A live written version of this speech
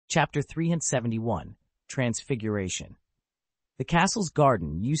Chapter 371, Transfiguration. The castle's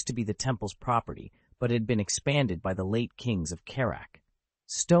garden used to be the temple's property, but had been expanded by the late kings of Kaer.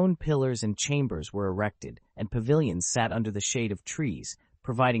 Stone pillars and chambers were erected, and pavilions sat under the shade of trees,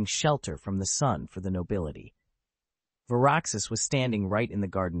 providing shelter from the sun for the nobility. Varaxis was standing right in the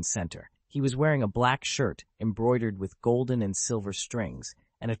garden's center. He was wearing a black shirt embroidered with golden and silver strings,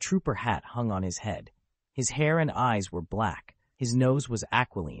 and a trooper hat hung on his head. His hair and eyes were black, his nose was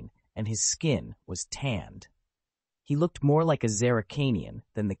aquiline, and his skin was tanned. He looked more like a Zaracanian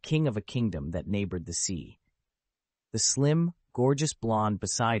than the king of a kingdom that neighbored the sea. The slim, gorgeous blonde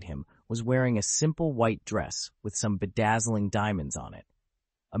beside him was wearing a simple white dress with some bedazzling diamonds on it.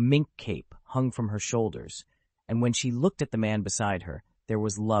 A mink cape hung from her shoulders, and when she looked at the man beside her, there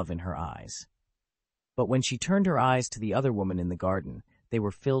was love in her eyes. But when she turned her eyes to the other woman in the garden, they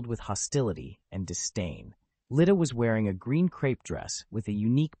were filled with hostility and disdain. Lita was wearing a green crepe dress with a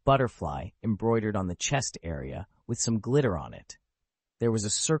unique butterfly embroidered on the chest area with some glitter on it. There was a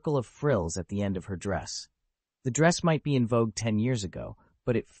circle of frills at the end of her dress. The dress might be in vogue 10 years ago,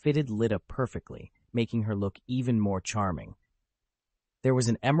 but it fitted Lita perfectly, making her look even more charming. There was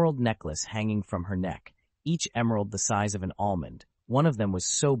an emerald necklace hanging from her neck, each emerald the size of an almond. One of them was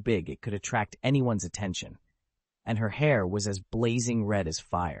so big it could attract anyone's attention, and her hair was as blazing red as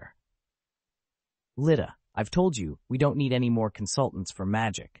fire. "Lita, I've told you we don't need any more consultants for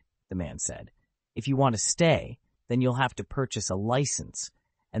magic," the man said. "If you want to stay, then you'll have to purchase a license,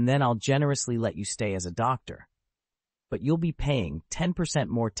 and then I'll generously let you stay as a doctor. But you'll be paying 10%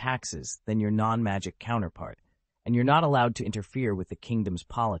 more taxes than your non-magic counterpart, and you're not allowed to interfere with the kingdom's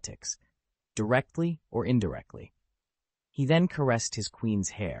politics, directly or indirectly." He then caressed his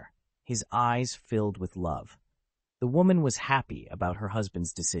queen's hair, his eyes filled with love. The woman was happy about her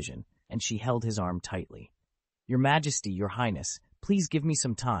husband's decision, and she held his arm tightly. "Your Majesty, Your Highness, please give me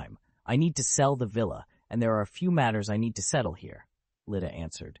some time. I need to sell the villa, and there are a few matters I need to settle here," Lita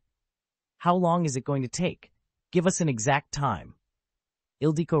answered. "How long is it going to take? Give us an exact time."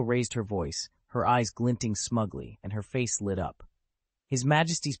 Ildiko raised her voice, her eyes glinting smugly, and her face lit up. "His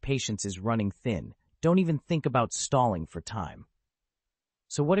Majesty's patience is running thin. Don't even think about stalling for time."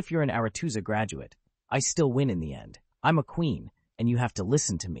 "So what if you're an Aretuza graduate? I still win in the end. I'm a queen, and you have to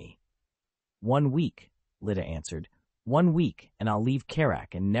listen to me." "1 week," Lita answered. "1 week, and I'll leave Kaer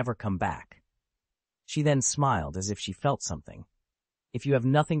and never come back." She then smiled as if she felt something. "If you have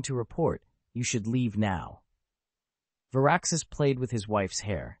nothing to report, you should leave now." Varaxis played with his wife's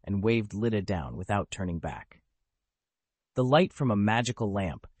hair and waved Lita down without turning back. The light from a magical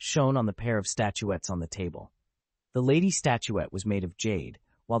lamp shone on the pair of statuettes on the table. The lady statuette was made of jade,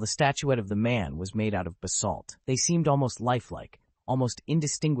 while the statuette of the man was made out of basalt. They seemed almost lifelike, almost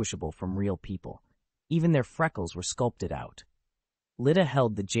indistinguishable from real people. Even their freckles were sculpted out. Lita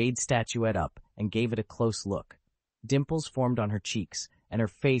held the jade statuette up and gave it a close look. Dimples formed on her cheeks, and her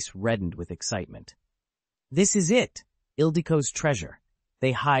face reddened with excitement. "This is it! Ildiko's treasure.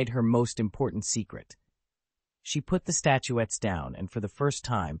 They hide her most important secret." She put the statuettes down and for the first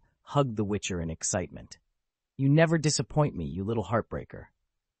time hugged the Witcher in excitement. "You never disappoint me, you little heartbreaker."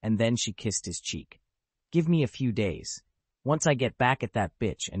 And then she kissed his cheek. "Give me a few days. Once I get back at that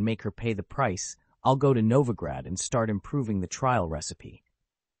bitch and make her pay the price, I'll go to Novigrad and start improving the trial recipe."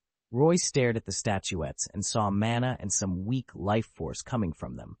 Roy stared at the statuettes and saw mana and some weak life force coming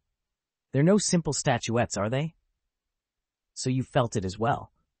from them. "They're no simple statuettes, are they?" "So you felt it as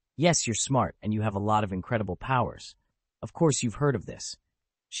well. Yes, you're smart and you have a lot of incredible powers. Of course you've heard of this."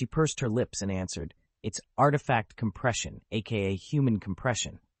 She pursed her lips and answered, "It's artifact compression, aka human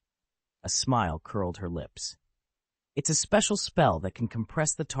compression." A smile curled her lips. "It's a special spell that can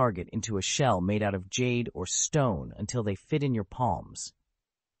compress the target into a shell made out of jade or stone until they fit in your palms."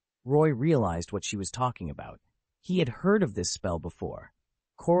 Roy realized what she was talking about. He had heard of this spell before.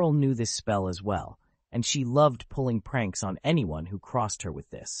 Coral knew this spell as well, and she loved pulling pranks on anyone who crossed her with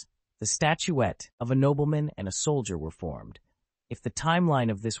this. The statuette of a nobleman and a soldier were formed. If the timeline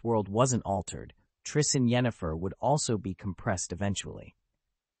of this world wasn't altered, Triss and Yennefer would also be compressed eventually.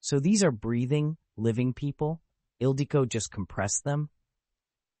 So these are breathing, living people? Ildiko just compressed them?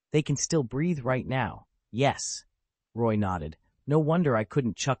 "They can still breathe right now." "Yes." Roy nodded. "No wonder I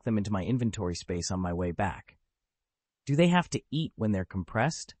couldn't chuck them into my inventory space on my way back." "Do they have to eat when they're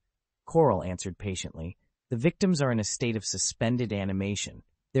compressed?" Coral answered patiently. "The victims are in a state of suspended animation.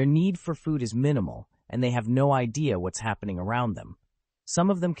 Their need for food is minimal, and they have no idea what's happening around them. Some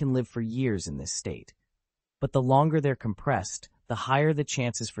of them can live for years in this state. But the longer they're compressed, the higher the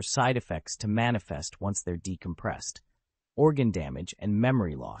chances for side effects to manifest once they're decompressed. Organ damage and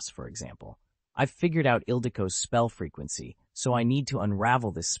memory loss, for example. I've figured out Ildiko's spell frequency, so I need to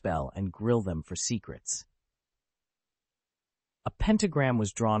unravel this spell and grill them for secrets. A pentagram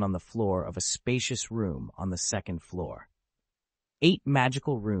was drawn on the floor of a spacious room on the second floor. 8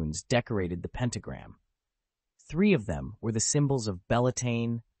 magical runes decorated the pentagram. 3 of them were the symbols of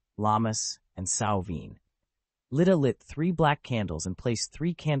Beltane, Lammas, and Sauvine. Lita lit 3 black candles and placed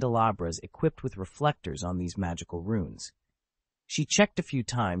 3 candelabras equipped with reflectors on these magical runes. She checked a few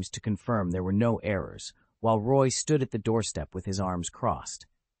times to confirm there were no errors, while Roy stood at the doorstep with his arms crossed.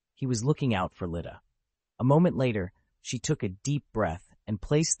 He was looking out for Lita. A moment later, she took a deep breath and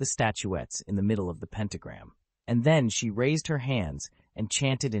placed the statuettes in the middle of the pentagram. And then she raised her hands and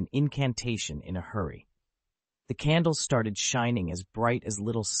chanted an incantation in a hurry. The candles started shining as bright as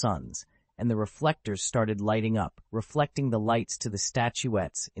little suns, and the reflectors started lighting up, reflecting the lights to the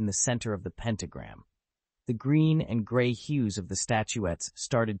statuettes in the center of the pentagram. The green and gray hues of the statuettes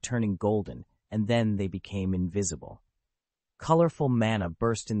started turning golden, and then they became invisible. Colorful mana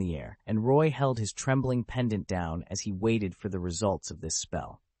burst in the air, and Roy held his trembling pendant down as he waited for the results of this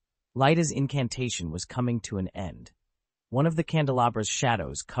spell. Lita's incantation was coming to an end. One of the candelabra's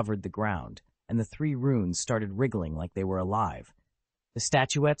shadows covered the ground, and the 3 runes started wriggling like they were alive. The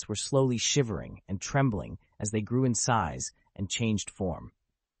statuettes were slowly shivering and trembling as they grew in size and changed form.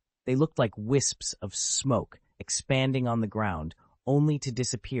 They looked like wisps of smoke expanding on the ground, only to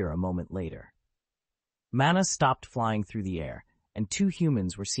disappear a moment later. Mana stopped flying through the air, and 2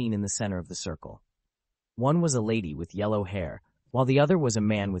 humans were seen in the center of the circle. One was a lady with yellow hair, while the other was a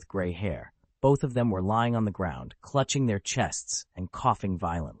man with gray hair. Both of them were lying on the ground, clutching their chests and coughing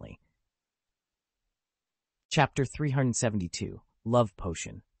violently. Chapter 372, Love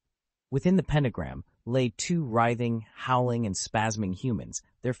Potion. Within the pentagram lay 2 writhing, howling, and spasming humans,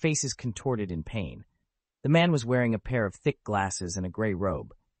 their faces contorted in pain. The man was wearing a pair of thick glasses and a gray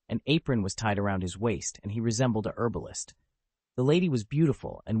robe. An apron was tied around his waist, and he resembled a herbalist. The lady was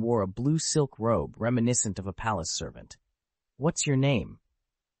beautiful and wore a blue silk robe reminiscent of a palace servant. "What's your name?"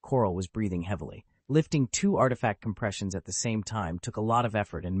 Coral was breathing heavily. Lifting 2 artifact compressions at the same time took a lot of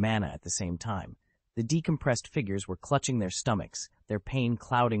effort and mana at the same time. The decompressed figures were clutching their stomachs, their pain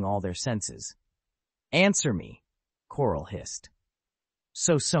clouding all their senses. "Answer me," Coral hissed.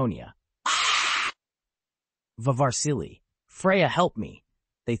 "So Sonia." "Varsili. Freya, help me."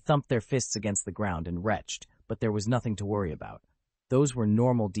 They thumped their fists against the ground and retched, but there was nothing to worry about. Those were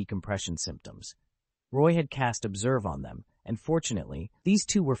normal decompression symptoms. Roy had cast Observe on them, and fortunately, these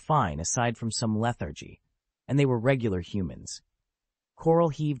 2 were fine aside from some lethargy, and they were regular humans. Coral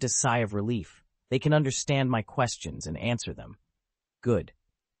heaved a sigh of relief. They can understand my questions and answer them. Good.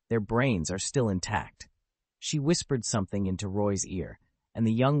 Their brains are still intact. She whispered something into Roy's ear, and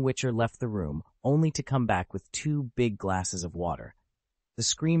the young witcher left the room, only to come back with 2 big glasses of water. The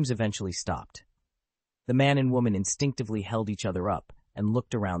screams eventually stopped. The man and woman instinctively held each other up and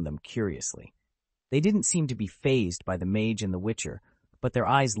looked around them curiously. They didn't seem to be fazed by the mage and the witcher, but their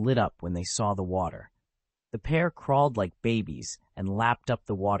eyes lit up when they saw the water. The pair crawled like babies and lapped up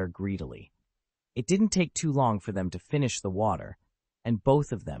the water greedily. It didn't take too long for them to finish the water, and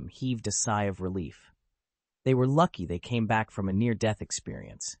both of them heaved a sigh of relief. They were lucky they came back from a near-death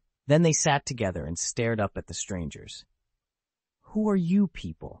experience. Then they sat together and stared up at the strangers. "Who are you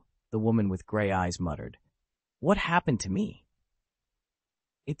people?" the woman with gray eyes muttered. "What happened to me?"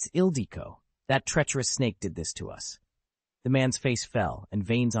 "It's Ildiko. That treacherous snake did this to us." The man's face fell, and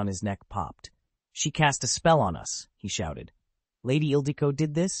veins on his neck popped. "She cast a spell on us," he shouted. "Lady Ildiko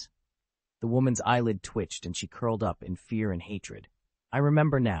did this?" The woman's eyelid twitched, and she curled up in fear and hatred. "I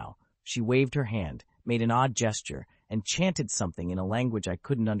remember now." She waved her hand, made an odd gesture, and chanted something in a language I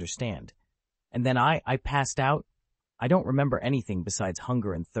couldn't understand. "And then I passed out. I don't remember anything besides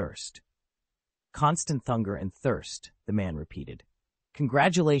hunger and thirst." "Constant hunger and thirst," the man repeated.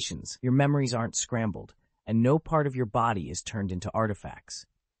 "Congratulations, your memories aren't scrambled, and no part of your body is turned into artifacts."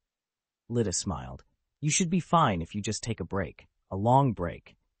 Lita smiled. "You should be fine if you just take a break, a long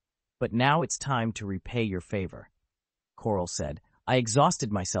break. But now it's time to repay your favor." Coral said, "I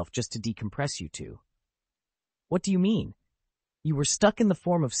exhausted myself just to decompress you 2. "What do you mean? You were stuck in the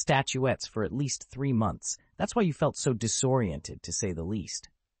form of statuettes for at least 3 months. That's why you felt so disoriented, to say the least."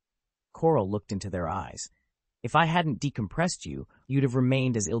 Coral looked into their eyes. "If I hadn't decompressed you, you'd have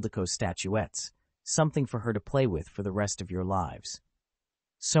remained as Ildiko's statuettes, something for her to play with for the rest of your lives."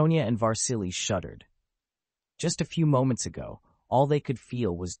 Sonia and Varsili shuddered. Just a few moments ago, all they could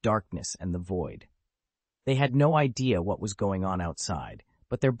feel was darkness and the void. They had no idea what was going on outside,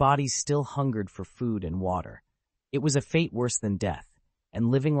 but their bodies still hungered for food and water. It was a fate worse than death,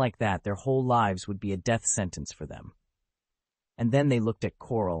 and living like that their whole lives would be a death sentence for them. And then they looked at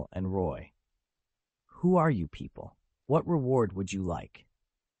Coral and Roy. Who are you people? What reward would you like?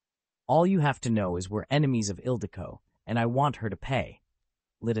 All you have to know is we're enemies of Ildiko, and I want her to pay.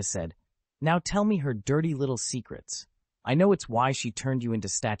 Lita said, Now tell me her dirty little secrets. I know it's why she turned you into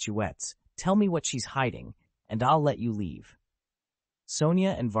statuettes. Tell me what she's hiding, and I'll let you leave.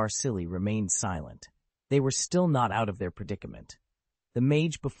 Sonia and Varsili remained silent. They were still not out of their predicament. The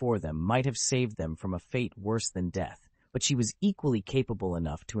mage before them might have saved them from a fate worse than death, but she was equally capable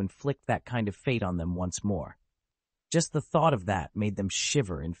enough to inflict that kind of fate on them once more. Just the thought of that made them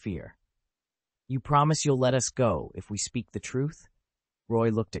shiver in fear. You promise you'll let us go if we speak the truth? Roy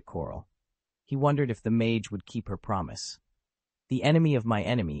looked at Coral. He wondered if the mage would keep her promise. The enemy of my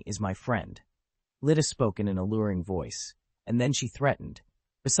enemy is my friend. Lita spoke in an alluring voice, and then she threatened.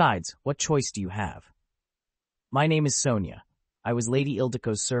 Besides, what choice do you have? My name is Sonia. I was Lady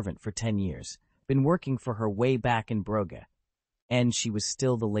Ildiko's servant for 10 years, been working for her way back in Broga, and she was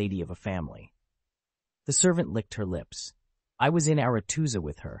still the lady of a family. The servant licked her lips. I was in Aretuza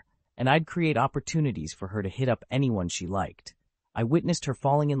with her, and I'd create opportunities for her to hit up anyone she liked. I witnessed her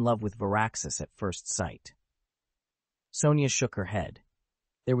falling in love with Varaxis at first sight. Sonia shook her head.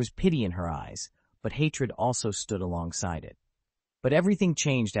 There was pity in her eyes, but hatred also stood alongside it. But everything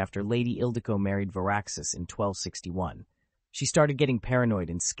changed after Lady Ildiko married Varaxis in 1261. She started getting paranoid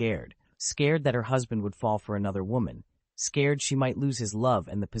and scared that her husband would fall for another woman, scared she might lose his love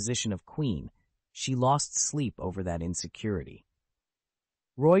and the position of queen. She lost sleep over that insecurity.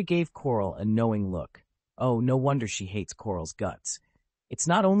 Roy gave Coral a knowing look. Oh, no wonder she hates Coral's guts. It's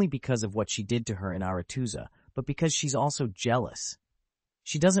not only because of what she did to her in Aretuza, but because she's also jealous.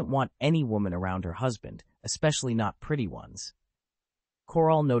 She doesn't want any woman around her husband, especially not pretty ones.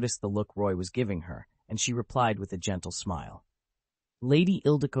 Coral noticed the look Roy was giving her, and she replied with a gentle smile. Lady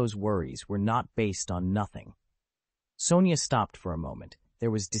Ildiko's worries were not based on nothing. Sonia stopped for a moment.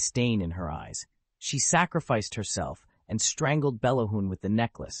 There was disdain in her eyes. She sacrificed herself and strangled Belohun with the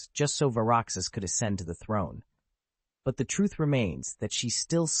necklace just so Varaxis could ascend to the throne. But the truth remains that she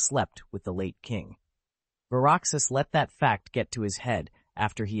still slept with the late king. Varaxis let that fact get to his head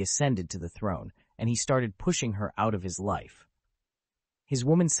after he ascended to the throne, and he started pushing her out of his life. His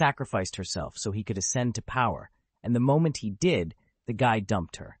woman sacrificed herself so he could ascend to power, and the moment he did, the guy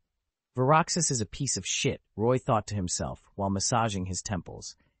dumped her. Varaxis is a piece of shit, Roy thought to himself while massaging his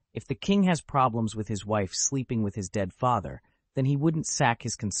temples. If the king has problems with his wife sleeping with his dead father, then he wouldn't sack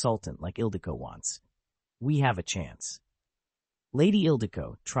his consultant like Ildiko wants. We have a chance. Lady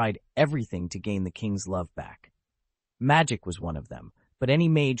Ildiko tried everything to gain the king's love back. Magic was one of them, but any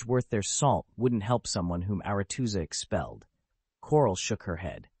mage worth their salt wouldn't help someone whom Aretuza expelled. Coral shook her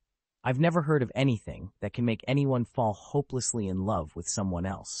head. I've never heard of anything that can make anyone fall hopelessly in love with someone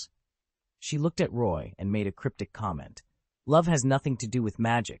else. She looked at Roy and made a cryptic comment. Love has nothing to do with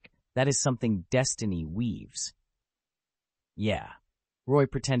magic. That is something destiny weaves. Yeah. Roy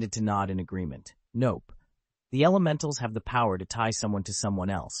pretended to nod in agreement. Nope. The elementals have the power to tie someone to someone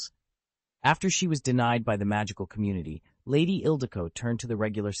else. After she was denied by the magical community, Lady Ildiko turned to the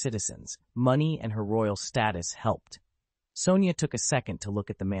regular citizens. Money and her royal status helped. Sonia took a second to look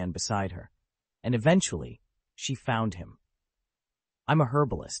at the man beside her, and eventually, she found him. I'm a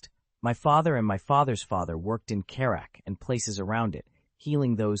herbalist. My father and my father's father worked in Kaer and places around it,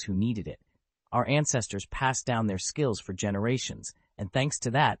 healing those who needed it. Our ancestors passed down their skills for generations, and thanks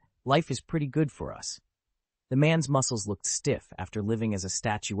to that, life is pretty good for us. The man's muscles looked stiff after living as a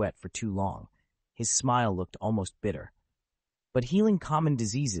statuette for too long. His smile looked almost bitter. But healing common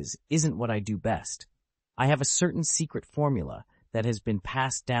diseases isn't what I do best. I have a certain secret formula that has been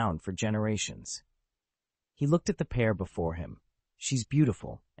passed down for generations. He looked at the pair before him. She's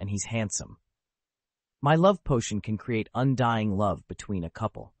beautiful, and he's handsome. My love potion can create undying love between a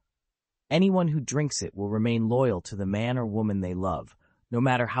couple. Anyone who drinks it will remain loyal to the man or woman they love, no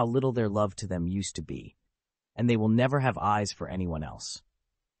matter how little their love to them used to be, and they will never have eyes for anyone else.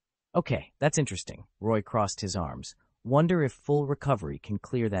 Okay, that's interesting. Roy crossed his arms. Wonder if full recovery can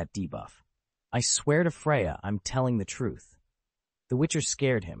clear that debuff. I swear to Freya I'm telling the truth. The Witcher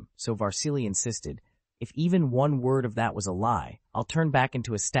scared him, so Varsili insisted, if even one word of that was a lie, I'll turn back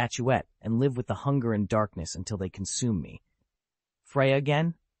into a statuette and live with the hunger and darkness until they consume me. Freya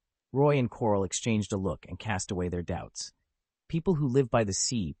again? Roy and Coral exchanged a look and cast away their doubts. People who live by the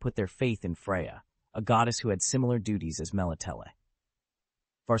sea put their faith in Freya, a goddess who had similar duties as Melitele.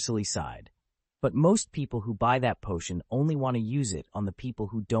 Varsili sighed. But most people who buy that potion only want to use it on the people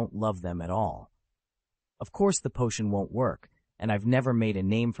who don't love them at all. Of course the potion won't work, and I've never made a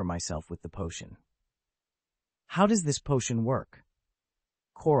name for myself with the potion. How does this potion work?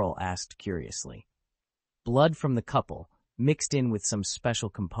 Coral asked curiously. Blood from the couple, mixed in with some special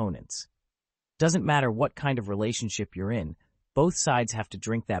components. Doesn't matter what kind of relationship you're in, both sides have to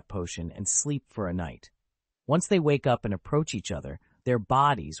drink that potion and sleep for a night. Once they wake up and approach each other, their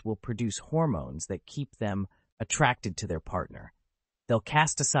bodies will produce hormones that keep them attracted to their partner. They'll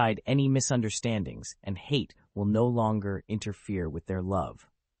cast aside any misunderstandings, and hate will no longer interfere with their love.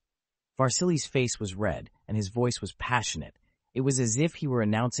 Varsily's face was red, and his voice was passionate. It was as if he were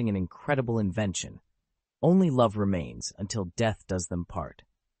announcing an incredible invention. Only love remains until death does them part.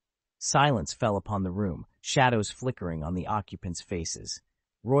 Silence fell upon the room, shadows flickering on the occupants' faces.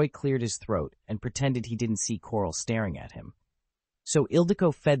 Roy cleared his throat and pretended he didn't see Coral staring at him. So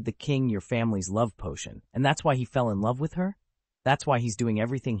Ildiko fed the king your family's love potion, and that's why he fell in love with her? That's why he's doing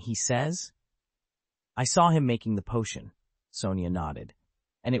everything he says? I saw him making the potion, Sonia nodded.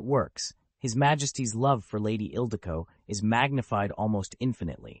 And it works. His Majesty's love for Lady Ildiko is magnified almost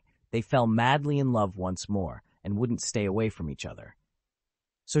infinitely. They fell madly in love once more, and wouldn't stay away from each other.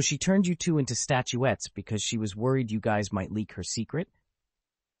 So she turned you two into statuettes because she was worried you guys might leak her secret?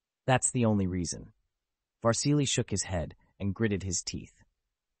 That's the only reason. Varsily shook his head and gritted his teeth.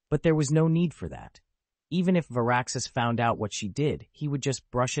 But there was no need for that. Even if Varaxis found out what she did, he would just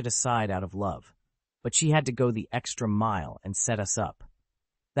brush it aside out of love. But she had to go the extra mile and set us up.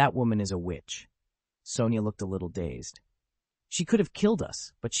 That woman is a witch. Sonia looked a little dazed. She could have killed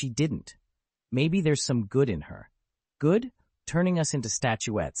us, but she didn't. Maybe there's some good in her. Good? Turning us into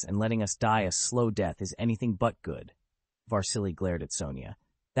statuettes and letting us die a slow death is anything but good. Varsily glared at Sonia.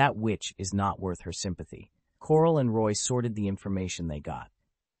 That witch is not worth her sympathy. Coral and Roy sorted the information they got.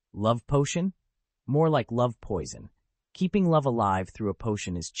 Love potion? More like love poison. Keeping love alive through a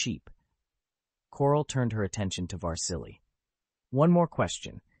potion is cheap. Coral turned her attention to Varsily. One more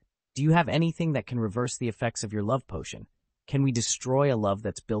question. Do you have anything that can reverse the effects of your love potion? Can we destroy a love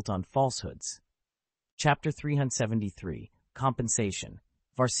that's built on falsehoods? Chapter 373, Compensation.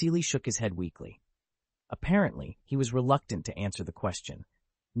 Varsily shook his head weakly. Apparently, he was reluctant to answer the question.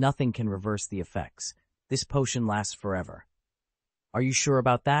 Nothing can reverse the effects. This potion lasts forever. Are you sure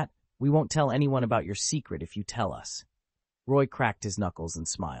about that? We won't tell anyone about your secret if you tell us. Roy cracked his knuckles and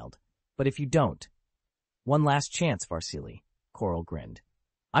smiled. But if you don't? One last chance, Varsily. Coral grinned.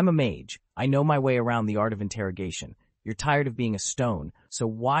 I'm a mage. I know my way around the art of interrogation. You're tired of being a stone, so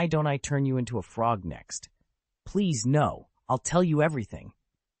why don't I turn you into a frog next? Please, no. I'll tell you everything.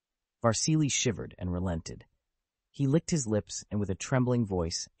 Varsily shivered and relented. He licked his lips and with a trembling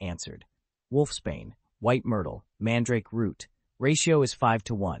voice answered. Wolfsbane, white myrtle, mandrake root. Ratio is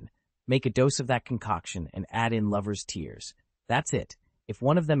 5-to-1. Make a dose of that concoction and add in lover's tears. That's it. If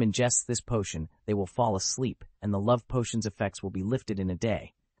one of them ingests this potion, they will fall asleep, and the love potion's effects will be lifted in a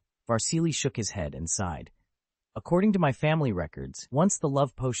day. Varsily shook his head and sighed. According to my family records, once the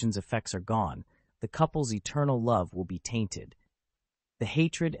love potion's effects are gone, the couple's eternal love will be tainted. The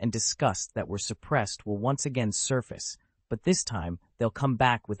hatred and disgust that were suppressed will once again surface, but this time they'll come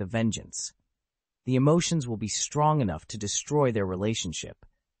back with a vengeance. The emotions will be strong enough to destroy their relationship.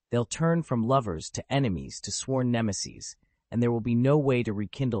 They'll turn from lovers to enemies to sworn nemeses, and there will be no way to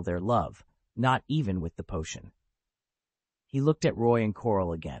rekindle their love, not even with the potion. He looked at Roy and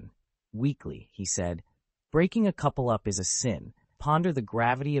Coral again. Weakly, he said, breaking a couple up is a sin. Ponder the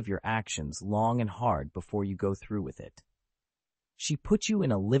gravity of your actions long and hard before you go through with it. She put you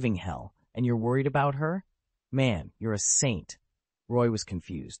in a living hell, and you're worried about her? Man, you're a saint. Roy was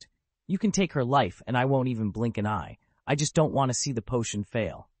confused. You can take her life, and I won't even blink an eye. I just don't want to see the potion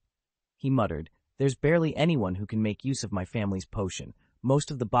fail. He muttered, There's barely anyone who can make use of my family's potion.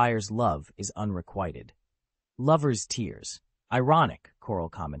 Most of the buyer's love is unrequited. Lover's tears. Ironic, Coral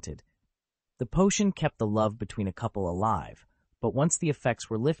commented. The potion kept the love between a couple alive, but once the effects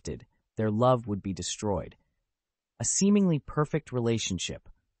were lifted, their love would be destroyed. A seemingly perfect relationship,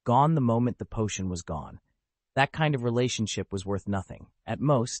 gone the moment the potion was gone. That kind of relationship was worth nothing. At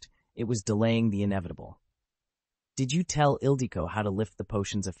most, it was delaying the inevitable. Did you tell Ildiko how to lift the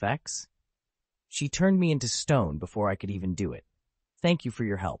potion's effects? She turned me into stone before I could even do it. Thank you for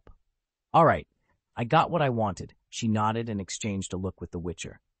your help. All right, I got what I wanted. She nodded and exchanged a look with the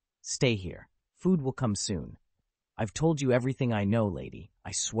Witcher. Stay here. Food will come soon. I've told you everything I know, lady.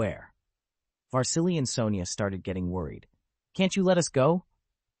 I swear. Varsily and Sonia started getting worried. Can't you let us go?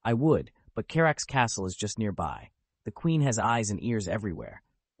 I would, but Karak's castle is just nearby. The queen has eyes and ears everywhere.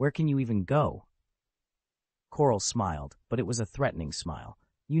 Where can you even go? Coral smiled, but it was a threatening smile.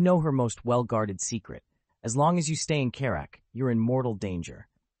 You know her most well-guarded secret. As long as you stay in Karak, you're in mortal danger.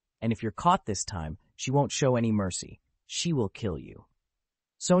 And if you're caught this time, she won't show any mercy. She will kill you.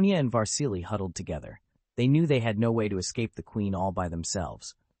 Sonia and Varsily huddled together. They knew they had no way to escape the queen all by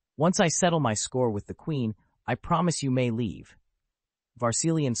themselves. Once I settle my score with the queen, I promise you may leave.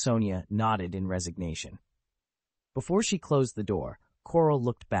 Varsili and Sonia nodded in resignation. Before she closed the door, Coral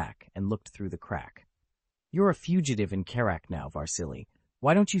looked back and looked through the crack. You're a fugitive in Karak now, Varsili.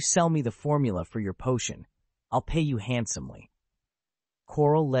 Why don't you sell me the formula for your potion? I'll pay you handsomely.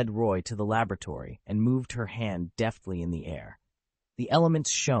 Coral led Roy to the laboratory and moved her hand deftly in the air. The elements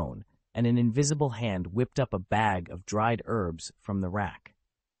shone, and an invisible hand whipped up a bag of dried herbs from the rack.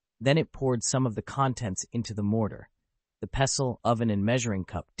 Then it poured some of the contents into the mortar. The pestle, oven, and measuring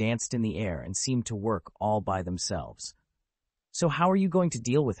cup danced in the air and seemed to work all by themselves. So how are you going to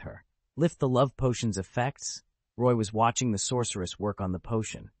deal with her? Lift the love potion's effects? Roy was watching the sorceress work on the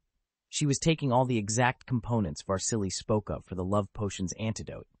potion. She was taking all the exact components Varsili spoke of for the love potion's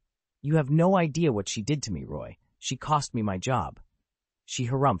antidote. You have no idea what she did to me, Roy. She cost me my job. She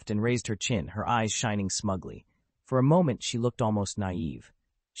harumphed and raised her chin, her eyes shining smugly. For a moment she looked almost naive.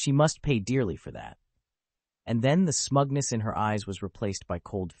 She must pay dearly for that. And then the smugness in her eyes was replaced by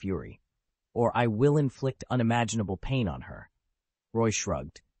cold fury. Or I will inflict unimaginable pain on her. Roy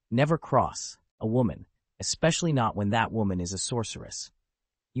shrugged. Never cross a woman, especially not when that woman is a sorceress.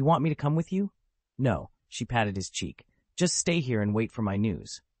 You want me to come with you? No, she patted his cheek. Just stay here and wait for my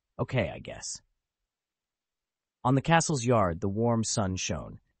news. Okay, I guess. On the castle's yard, the warm sun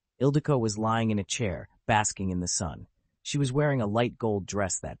shone. Ildiko was lying in a chair, basking in the sun. She was wearing a light gold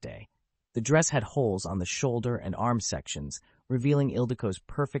dress that day. The dress had holes on the shoulder and arm sections, revealing Ildiko's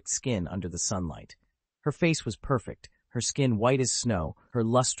perfect skin under the sunlight. Her face was perfect, her skin white as snow, her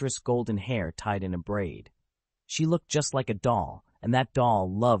lustrous golden hair tied in a braid. She looked just like a doll, and that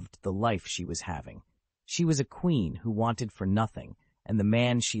doll loved the life she was having. She was a queen who wanted for nothing, and the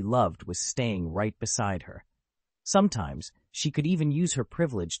man she loved was staying right beside her. Sometimes, she could even use her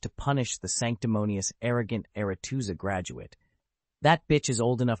privilege to punish the sanctimonious, arrogant Aretuza graduate. That bitch is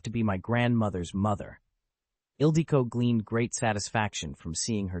old enough to be my grandmother's mother. Ildiko gleaned great satisfaction from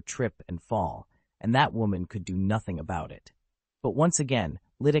seeing her trip and fall, and that woman could do nothing about it. But once again,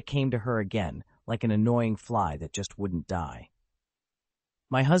 Lita came to her again, like an annoying fly that just wouldn't die.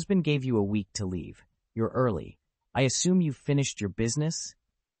 My husband gave you a week to leave. You're early. I assume you've finished your business?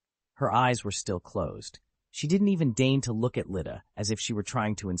 Her eyes were still closed. She didn't even deign to look at Lita, as if she were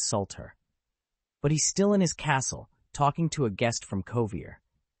trying to insult her. But he's still in his castle, talking to a guest from Kovir.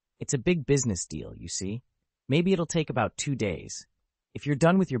 It's a big business deal, you see. Maybe it'll take about 2 days. If you're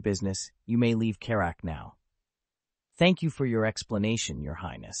done with your business, you may leave Karak now. Thank you for your explanation, Your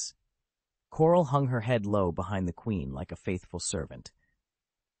Highness. Coral hung her head low behind the queen like a faithful servant.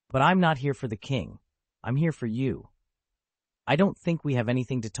 But I'm not here for the king. I'm here for you. I don't think we have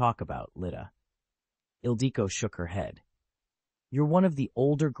anything to talk about, Lita. Ildiko shook her head. You're one of the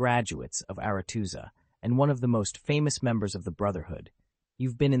older graduates of Aretuza, and one of the most famous members of the Brotherhood.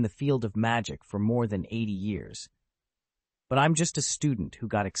 You've been in the field of magic for more than 80 years. But I'm just a student who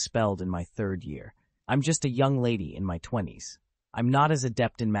got expelled in my 3rd year. I'm just a young lady in my 20s. I'm not as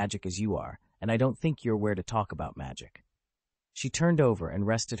adept in magic as you are, and I don't think you're where to talk about magic. She turned over and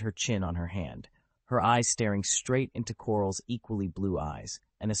rested her chin on her hand, her eyes staring straight into Coral's equally blue eyes,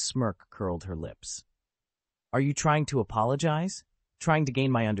 and a smirk curled her lips. Are you trying to apologize? Trying to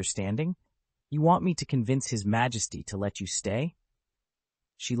gain my understanding? You want me to convince His Majesty to let you stay?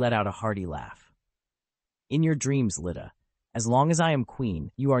 She let out a hearty laugh. In your dreams, Lita. As long as I am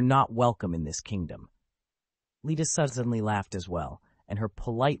queen, you are not welcome in this kingdom. Lita suddenly laughed as well, and her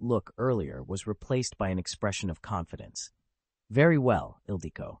polite look earlier was replaced by an expression of confidence. Very well,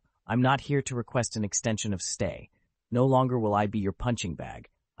 Ildiko. I'm not here to request an extension of stay. No longer will I be your punching bag.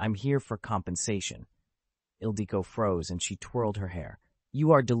 I'm here for compensation. Ildiko froze and she twirled her hair.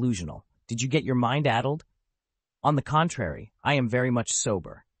 You are delusional. Did you get your mind addled? On the contrary, I am very much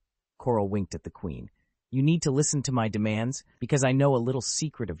sober. Coral winked at the queen. You need to listen to my demands because I know a little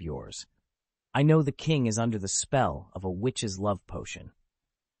secret of yours. I know the king is under the spell of a witch's love potion.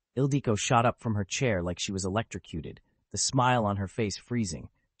 Ildiko shot up from her chair like she was electrocuted, the smile on her face freezing.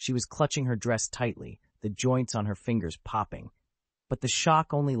 She was clutching her dress tightly, the joints on her fingers popping. But the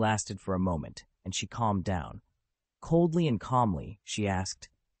shock only lasted for a moment, and she calmed down. Coldly and calmly, she asked,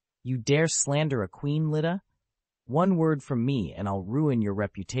 You dare slander a queen, Lita? One word from me and I'll ruin your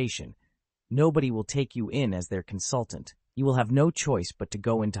reputation. Nobody will take you in as their consultant. You will have no choice but to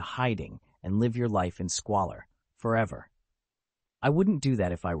go into hiding and live your life in squalor, forever. I wouldn't do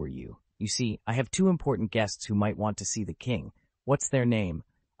that if I were you. You see, I have 2 important guests who might want to see the king. What's their name?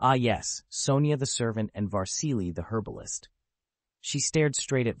 Ah yes, Sonia the servant and Varsili the herbalist. She stared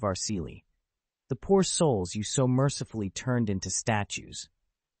straight at Varsili. The poor souls you so mercifully turned into statues.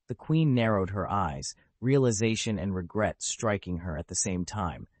 The queen narrowed her eyes, realization and regret striking her at the same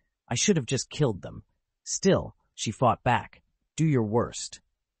time. I should have just killed them. Still, she fought back. Do your worst.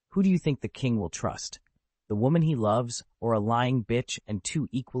 Who do you think the king will trust? The woman he loves, or a lying bitch and two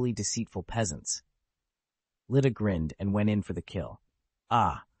equally deceitful peasants? Lita grinned and went in for the kill.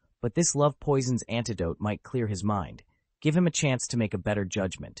 Ah, but this love poison's antidote might clear his mind. Give him a chance to make a better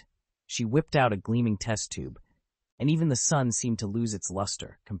judgment. She whipped out a gleaming test tube, and even the sun seemed to lose its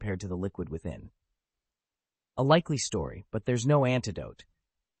luster compared to the liquid within. A likely story, but there's no antidote.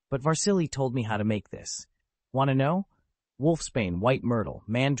 But Varsili told me how to make this. Want to know? Wolfsbane, white myrtle,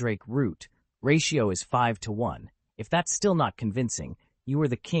 mandrake root. Ratio is 5-to-1. If that's still not convincing, you or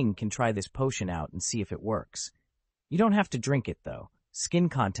the king can try this potion out and see if it works. You don't have to drink it, though. Skin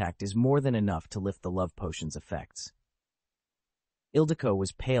contact is more than enough to lift the love potion's effects. Ildiko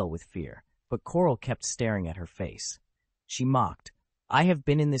was pale with fear, but Coral kept staring at her face. She mocked. I have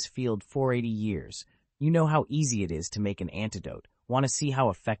been in this field 480 years. You know how easy it is to make an antidote. Want to see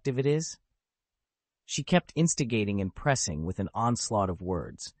how effective it is? She kept instigating and pressing with an onslaught of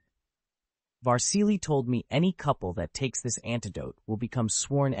words. Varsili told me any couple that takes this antidote will become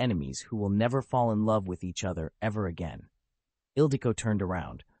sworn enemies who will never fall in love with each other ever again. Ildiko turned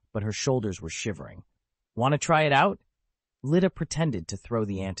around, but her shoulders were shivering. Want to try it out? Lita pretended to throw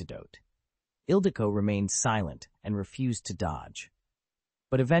the antidote. Ildiko remained silent and refused to dodge.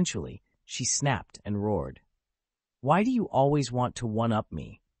 But eventually, she snapped and roared. Why do you always want to one-up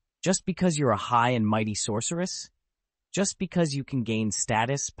me? Just because you're a high and mighty sorceress? Just because you can gain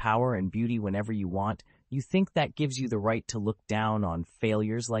status, power, and beauty whenever you want, you think that gives you the right to look down on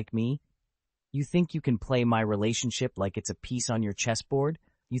failures like me? You think you can play my relationship like it's a piece on your chessboard?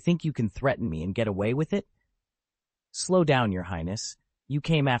 You think you can threaten me and get away with it? Slow down, Your Highness. You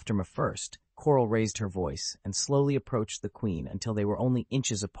came after me first. Coral raised her voice and slowly approached the queen until they were only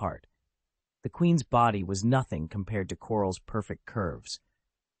inches apart. The queen's body was nothing compared to Coral's perfect curves.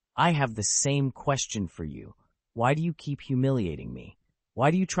 I have the same question for you. Why do you keep humiliating me? Why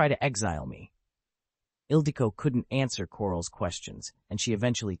do you try to exile me? Ildiko couldn't answer Coral's questions, and she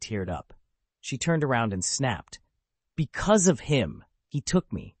eventually teared up. She turned around and snapped. Because of him! He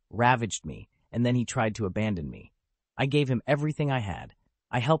took me, ravaged me, and then he tried to abandon me. I gave him everything I had.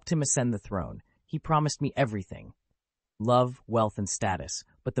 I helped him ascend the throne. He promised me everything. Love, wealth, and status.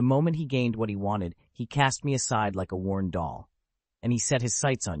 But the moment he gained what he wanted, he cast me aside like a worn doll. And he set his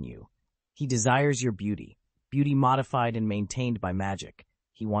sights on you. He desires your beauty. Beauty modified and maintained by magic.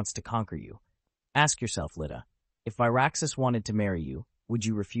 He wants to conquer you. Ask yourself, Lita, if Viraxis wanted to marry you, would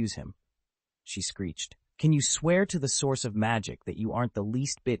you refuse him? She screeched. Can you swear to the source of magic that you aren't the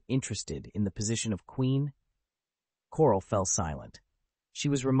least bit interested in the position of queen? Coral fell silent. She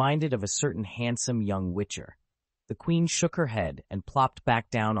was reminded of a certain handsome young witcher. The queen shook her head and plopped back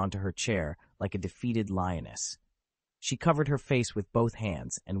down onto her chair like a defeated lioness. She covered her face with both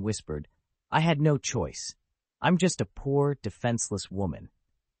hands and whispered, I had no choice. I'm just a poor, defenseless woman.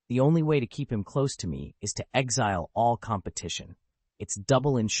 The only way to keep him close to me is to exile all competition. It's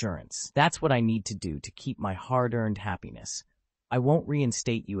double insurance. That's what I need to do to keep my hard-earned happiness. I won't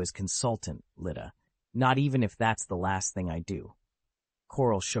reinstate you as consultant, Lita, not even if that's the last thing I do.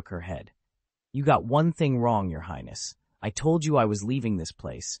 Coral shook her head. You got one thing wrong, Your Highness. I told you I was leaving this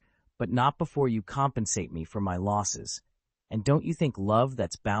place, but not before you compensate me for my losses. And don't you think love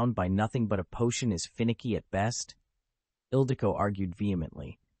that's bound by nothing but a potion is finicky at best? Ildiko argued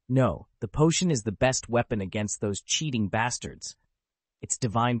vehemently. No, the potion is the best weapon against those cheating bastards. It's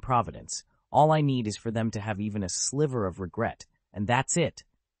divine providence. All I need is for them to have even a sliver of regret, and that's it.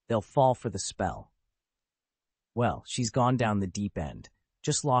 They'll fall for the spell. Well, she's gone down the deep end.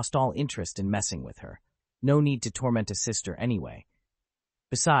 Just lost all interest in messing with her. No need to torment a sister anyway.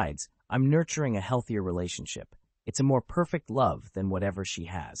 Besides, I'm nurturing a healthier relationship. It's a more perfect love than whatever she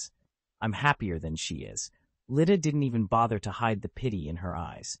has. I'm happier than she is. Lita didn't even bother to hide the pity in her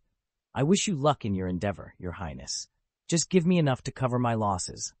eyes. I wish you luck in your endeavor, Your Highness. Just give me enough to cover my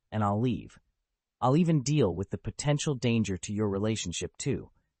losses, and I'll leave. I'll even deal with the potential danger to your relationship,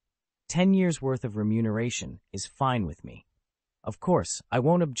 too. 10 years' worth of remuneration is fine with me. Of course, I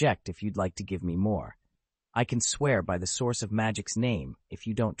won't object if you'd like to give me more. I can swear by the source of magic's name if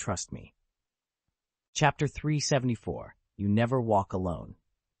you don't trust me. Chapter 374. You Never Walk Alone.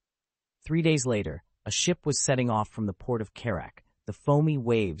 3 days later, a ship was setting off from the port of Kaer, the foamy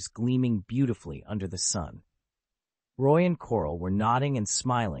waves gleaming beautifully under the sun. Roy and Coral were nodding and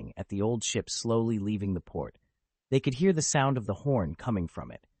smiling at the old ship slowly leaving the port. They could hear the sound of the horn coming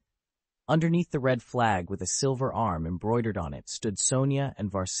from it. Underneath the red flag with a silver arm embroidered on it stood Sonia and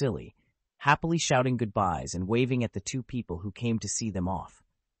Varsili, happily shouting goodbyes and waving at the two people who came to see them off.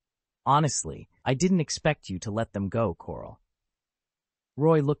 Honestly, I didn't expect you to let them go, Coral.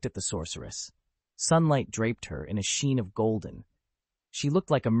 Roy looked at the sorceress. Sunlight draped her in a sheen of golden, She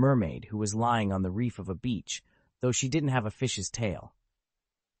looked like a mermaid who was lying on the reef of a beach, though she didn't have a fish's tail.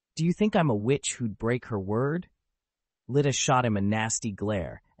 "Do you think I'm a witch who'd break her word?" Lita shot him a nasty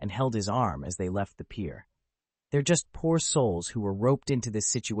glare and held his arm as they left the pier. "They're just poor souls who were roped into this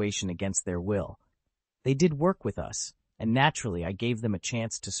situation against their will. They did work with us, and naturally I gave them a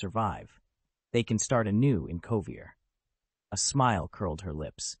chance to survive. They can start anew in Kaer." A smile curled her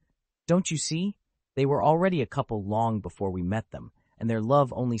lips. "Don't you see? They were already a couple long before we met them, and their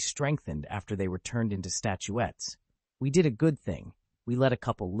love only strengthened after they were turned into statuettes. We did a good thing. We let a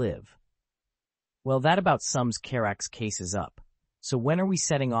couple live." "Well, that about sums Karak's cases up. So when are we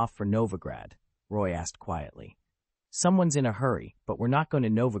setting off for Novigrad?" Roy asked quietly. "Someone's in a hurry, but we're not going to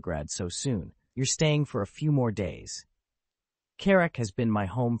Novigrad so soon. You're staying for a few more days. Karak has been my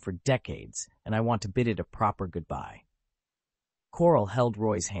home for decades, and I want to bid it a proper goodbye." Coral held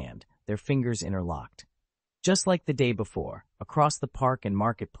Roy's hand, their fingers interlocked. Just like the day before, across the park and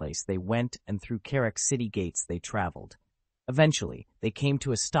marketplace they went, and through Karak's city gates they traveled. Eventually, they came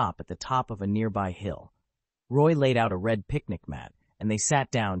to a stop at the top of a nearby hill. Roy laid out a red picnic mat, and they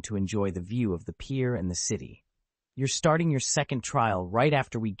sat down to enjoy the view of the pier and the city. "You're starting your second trial right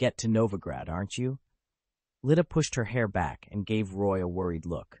after we get to Novigrad, aren't you?" Lita pushed her hair back and gave Roy a worried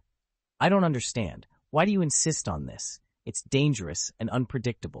look. "I don't understand. Why do you insist on this? It's dangerous and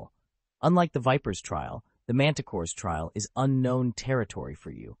unpredictable. Unlike the Viper's trial, the Manticore's trial is unknown territory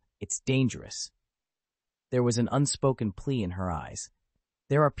for you. It's dangerous." There was an unspoken plea in her eyes.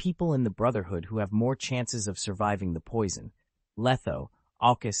 "There are people in the Brotherhood who have more chances of surviving the poison. Letho,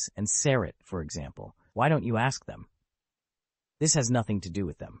 Alcus, and Sarit, for example. Why don't you ask them?" "This has nothing to do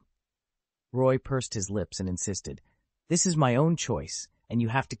with them." Roy pursed his lips and insisted, "This is my own choice, and you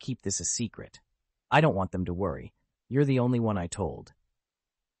have to keep this a secret. I don't want them to worry. You're the only one I told."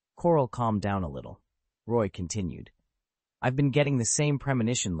 Coral calmed down a little. Roy continued, "I've been getting the same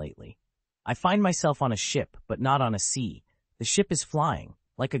premonition lately. I find myself on a ship, but not on a sea. The ship is flying,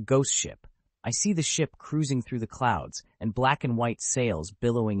 like a ghost ship. I see the ship cruising through the clouds, and black and white sails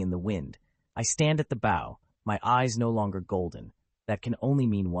billowing in the wind. I stand at the bow, my eyes no longer golden. That can only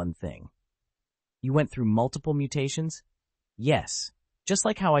mean one thing." "You went through multiple mutations?" "Yes. Just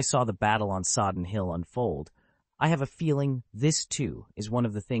like how I saw the battle on Sodden Hill unfold, I have a feeling this, too, is one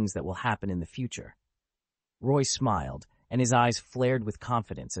of the things that will happen in the future." Roy smiled, and his eyes flared with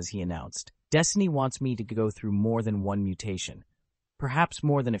confidence as he announced, "Destiny wants me to go through more than one mutation. Perhaps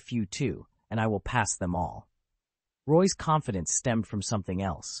more than a few, too, and I will pass them all." Roy's confidence stemmed from something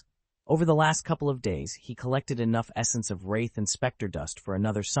else. Over the last couple of days, he collected enough essence of Wraith and Spectre Dust for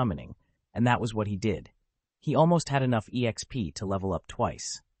another summoning, and that was what he did. He almost had enough EXP to level up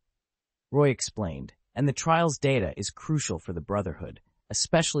twice. Roy explained, "And the trial's data is crucial for the Brotherhood,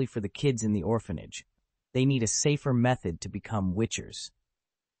 especially for the kids in the orphanage. They need a safer method to become witchers."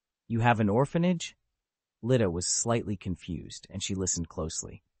 "You have an orphanage?" Lita was slightly confused, and she listened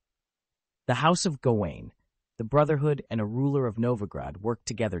closely. "The House of Gawain, the Brotherhood, and a ruler of Novigrad worked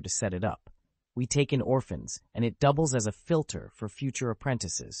together to set it up. We take in orphans, and it doubles as a filter for future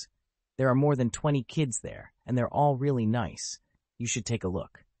apprentices. There are more than 20 kids there, and they're all really nice. You should take a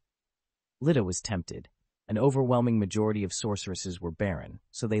look." Lita was tempted. An overwhelming majority of sorceresses were barren,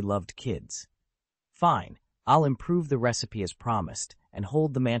 so they loved kids. "Fine, I'll improve the recipe as promised and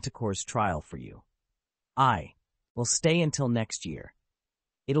hold the Manticore's trial for you. I will stay until next year.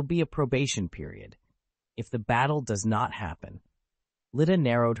 It'll be a probation period. If the battle does not happen..." Lita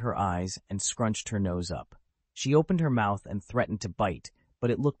narrowed her eyes and scrunched her nose up. She opened her mouth and threatened to bite, but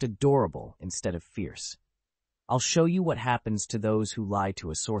it looked adorable instead of fierce. "I'll show you what happens to those who lie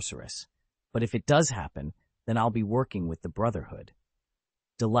to a sorceress. But if it does happen, then I'll be working with the Brotherhood."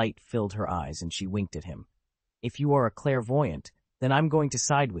 Delight filled her eyes and she winked at him. "If you are a clairvoyant, then I'm going to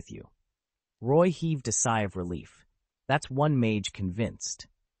side with you." Roy heaved a sigh of relief. That's one mage convinced.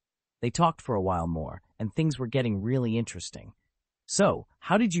 They talked for a while more, and things were getting really interesting. "So,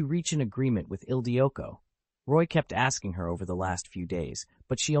 how did you reach an agreement with Ildioko?" Roy kept asking her over the last few days,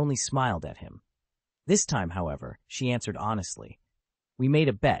 but she only smiled at him. This time, however, she answered honestly. "We made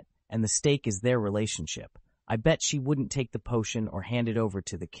a bet, and the stake is their relationship. I bet she wouldn't take the potion or hand it over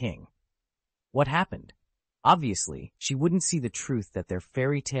to the king." "What happened?" "Obviously, she wouldn't see the truth that their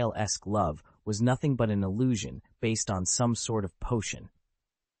fairy tale-esque love was nothing but an illusion based on some sort of potion.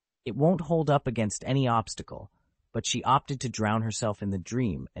 It won't hold up against any obstacle, but she opted to drown herself in the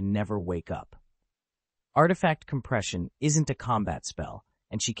dream and never wake up. Artifact compression isn't a combat spell,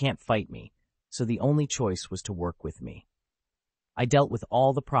 and she can't fight me, so the only choice was to work with me. I dealt with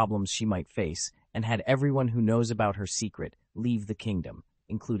all the problems she might face and had everyone who knows about her secret leave the kingdom,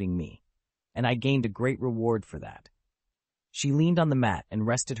 including me. And I gained a great reward for that." She leaned on the mat and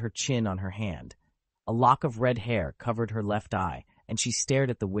rested her chin on her hand. A lock of red hair covered her left eye, and she stared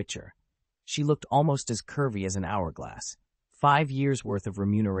at the Witcher. She looked almost as curvy as an hourglass. 5 years' worth of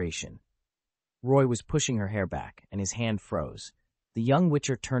remuneration. Roy was pushing her hair back, and his hand froze. The young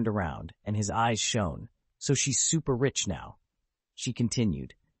Witcher turned around, and his eyes shone. So she's super rich now. She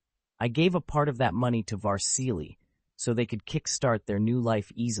continued, I gave a part of that money to Varsili, so they could kickstart their new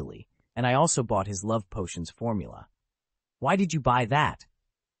life easily, and I also bought his love potions formula. Why did you buy that?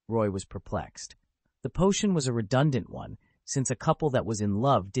 Roy was perplexed. The potion was a redundant one, since a couple that was in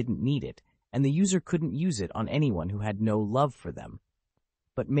love didn't need it, and the user couldn't use it on anyone who had no love for them.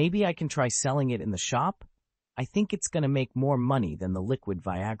 But maybe I can try selling it in the shop? I think it's going to make more money than the liquid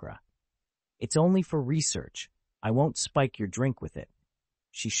Viagra. It's only for research. I won't spike your drink with it.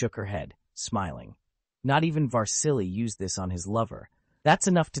 She shook her head, smiling. Not even Varsili used this on his lover. That's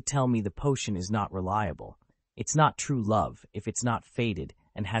enough to tell me the potion is not reliable. It's not true love if it's not faded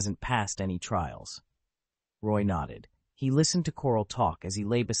and hasn't passed any trials. Roy nodded. He listened to Coral talk as he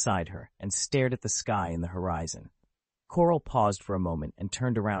lay beside her and stared at the sky and the horizon. Coral paused for a moment and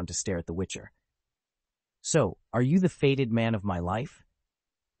turned around to stare at the Witcher. So, are you the fated man of my life?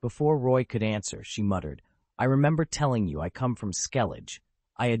 Before Roy could answer, she muttered, I remember telling you I come from Skellige.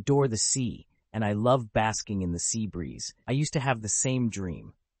 I adore the sea, and I love basking in the sea breeze. I used to have the same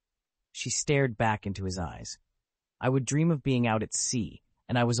dream. She stared back into his eyes. I would dream of being out at sea,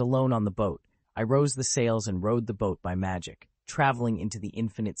 and I was alone on the boat. I rose the sails and rowed the boat by magic, traveling into the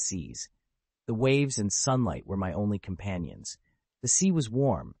infinite seas. The waves and sunlight were my only companions. The sea was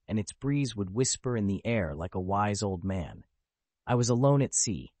warm, and its breeze would whisper in the air like a wise old man. I was alone at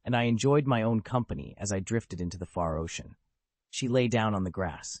sea, and I enjoyed my own company as I drifted into the far ocean. She lay down on the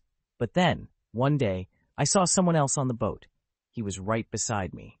grass. But then, one day, I saw someone else on the boat. He was right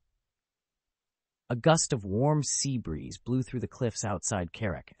beside me. A gust of warm sea breeze blew through the cliffs outside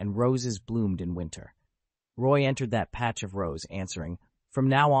Kaer, and roses bloomed in winter. Roy entered that patch of rose, answering, From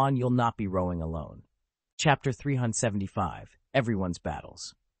now on, you'll not be rowing alone. Chapter 375, Everyone's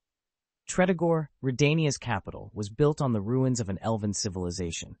Battles. Tretogor, Redania's capital, was built on the ruins of an elven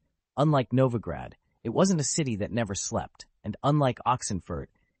civilization. Unlike Novigrad, it wasn't a city that never slept, and unlike Oxenfurt,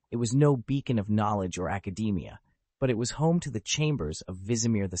 it was no beacon of knowledge or academia, but it was home to the chambers of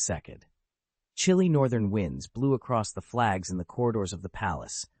Vizimir II. Chilly northern winds blew across the flags in the corridors of the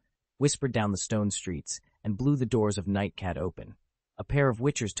palace, whispered down the stone streets, and blew the doors of Nightcat open. A pair of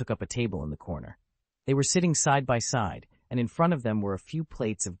witchers took up a table in the corner. They were sitting side by side, and in front of them were a few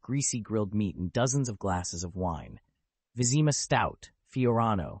plates of greasy grilled meat and dozens of glasses of wine. Vizima stout,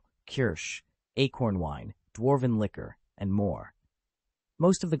 Fiorano, Kirsch, acorn wine, dwarven liquor, and more.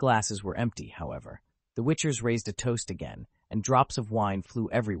 Most of the glasses were empty, however. The witchers raised a toast again, and drops of wine flew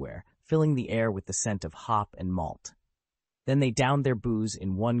everywhere, filling the air with the scent of hop and malt. Then they downed their booze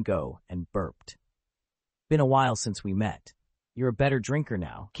in one go and burped. Been a while since we met. You're a better drinker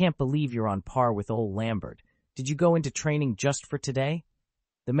now. Can't believe you're on par with old Lambert. Did you go into training just for today?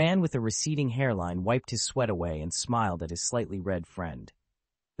 The man with a receding hairline wiped his sweat away and smiled at his slightly red friend.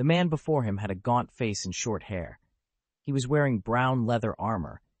 The man before him had a gaunt face and short hair. He was wearing brown leather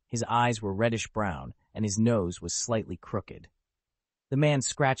armor, his eyes were reddish-brown, and his nose was slightly crooked. The man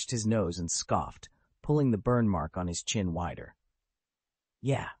scratched his nose and scoffed, pulling the burn mark on his chin wider.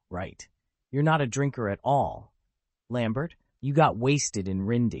 Yeah, right. You're not a drinker at all. Lambert, you got wasted in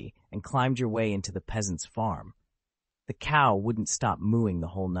Rindy and climbed your way into the peasant's farm. The cow wouldn't stop mooing the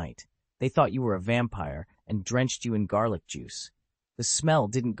whole night. They thought you were a vampire and drenched you in garlic juice. The smell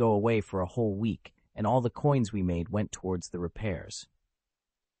didn't go away for a whole week, and all the coins we made went towards the repairs.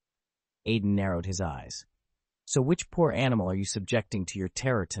 Aiden narrowed his eyes. So which poor animal are you subjecting to your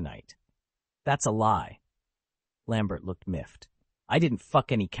terror tonight? That's a lie. Lambert looked miffed. I didn't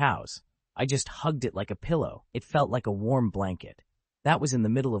fuck any cows. I just hugged it like a pillow. It felt like a warm blanket. That was in the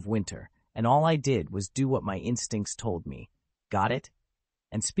middle of winter, and all I did was do what my instincts told me. Got it?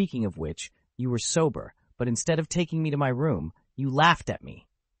 And speaking of which, you were sober, but instead of taking me to my room, you laughed at me.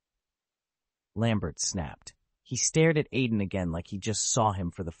 Lambert snapped. He stared at Aiden again like he just saw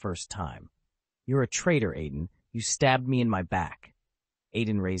him for the first time. You're a traitor, Aiden. You stabbed me in my back.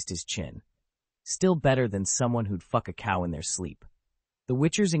 Aiden raised his chin. Still better than someone who'd fuck a cow in their sleep. The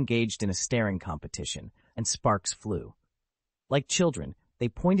witchers engaged in a staring competition, and sparks flew. Like children, they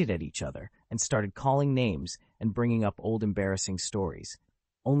pointed at each other and started calling names and bringing up old embarrassing stories,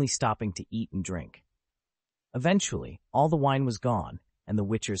 only stopping to eat and drink. Eventually, all the wine was gone, and the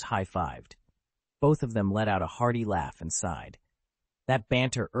witchers high-fived. Both of them let out a hearty laugh and sighed. That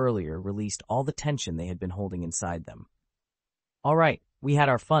banter earlier released all the tension they had been holding inside them. All right, we had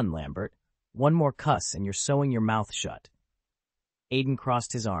our fun, Lambert. One more cuss and you're sewing your mouth shut. Aiden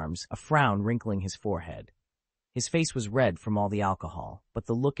crossed his arms, a frown wrinkling his forehead. His face was red from all the alcohol, but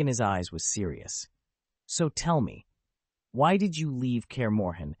the look in his eyes was serious. So tell me, why did you leave Kaer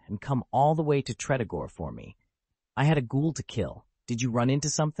and come all the way to Tretogor for me? I had a ghoul to kill. Did you run into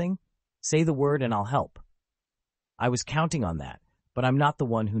something? Say the word and I'll help. I was counting on that, but I'm not the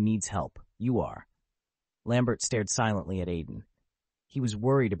one who needs help. You are. Lambert stared silently at Aiden. He was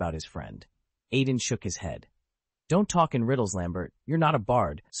worried about his friend. Aiden shook his head. Don't talk in riddles, Lambert. You're not a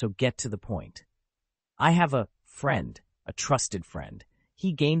bard, so get to the point. I have a friend, a trusted friend.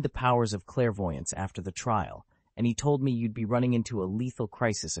 He gained the powers of clairvoyance after the trial, and he told me you'd be running into a lethal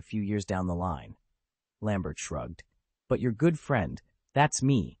crisis a few years down the line. Lambert shrugged. But your good friend, that's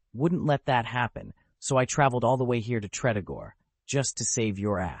me, wouldn't let that happen, so I traveled all the way here to Tretogor, just to save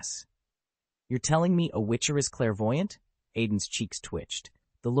your ass. You're telling me a witcher is clairvoyant? Aiden's cheeks twitched.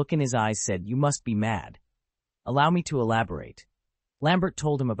 The look in his eyes said, you must be mad. Allow me to elaborate. Lambert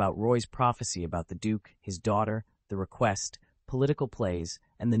told him about Roy's prophecy about the Duke, his daughter, the request, political plays,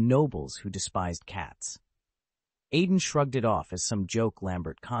 and the nobles who despised cats. Aiden shrugged it off as some joke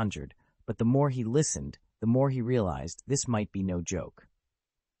Lambert conjured, but the more he listened, the more he realized this might be no joke.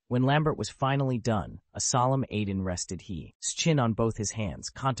 When Lambert was finally done, a solemn Aiden rested his chin on both his hands,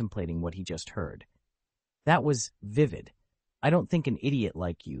 contemplating what he just heard. That was vivid. I don't think an idiot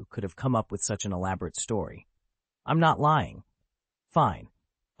like you could have come up with such an elaborate story. I'm not lying. Fine.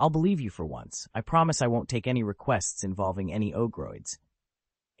 I'll believe you for once. I promise I won't take any requests involving any ogroids.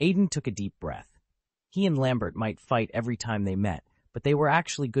 Aiden took a deep breath. He and Lambert might fight every time they met, but they were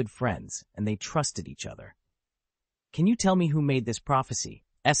actually good friends, and they trusted each other. Can you tell me who made this prophecy?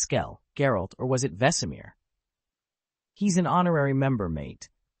 Eskel, Geralt, or was it Vesemir? He's an honorary member, mate.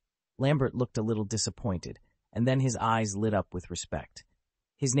 Lambert looked a little disappointed, and then his eyes lit up with respect.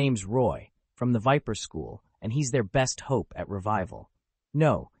 His name's Roy, from the Viper School, and he's their best hope at revival.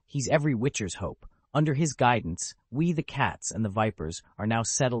 No, he's every witcher's hope. Under his guidance, we the cats and the vipers are now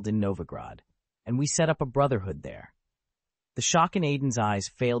settled in Novigrad, and we set up a brotherhood there. The shock in Aiden's eyes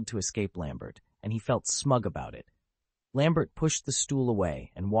failed to escape Lambert, and he felt smug about it. Lambert pushed the stool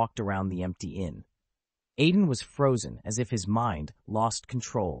away and walked around the empty inn. Aiden was frozen as if his mind lost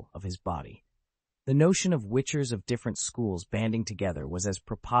control of his body. The notion of witchers of different schools banding together was as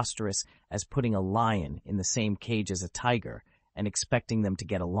preposterous as putting a lion in the same cage as a tiger and expecting them to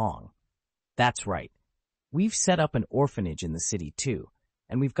get along. That's right. We've set up an orphanage in the city too,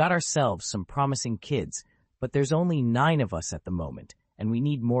 and we've got ourselves some promising kids, but there's only 9 of us at the moment, and we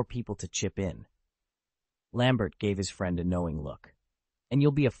need more people to chip in. Lambert gave his friend a knowing look. And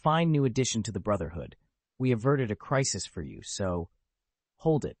you'll be a fine new addition to the Brotherhood. We averted a crisis for you, so...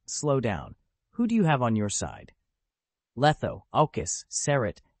 Hold it, slow down. Who do you have on your side? Letho, Alkis,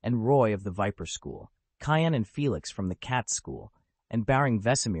 Seret, and Roy of the Viper School, Kayan and Felix from the Cat School, and barring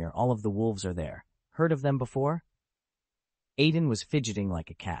Vesemir, all of the wolves are there. Heard of them before? Aiden was fidgeting like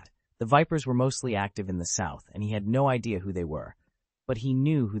a cat. The Vipers were mostly active in the south, and he had no idea who they were. But he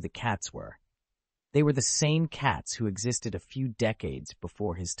knew who the cats were. They were the same cats who existed a few decades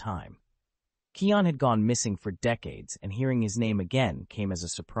before his time. Keon had gone missing for decades, and hearing his name again came as a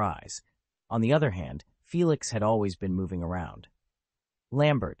surprise. On the other hand, Felix had always been moving around.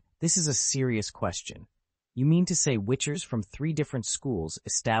 Lambert, this is a serious question. You mean to say witchers from 3 different schools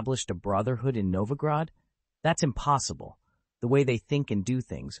established a brotherhood in Novigrad? That's impossible. The way they think and do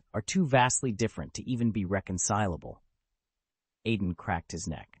things are too vastly different to even be reconcilable. Aiden cracked his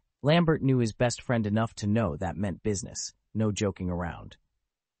neck. Lambert knew his best friend enough to know that meant business, no joking around.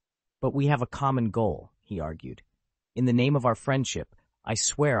 But we have a common goal, he argued. In the name of our friendship, I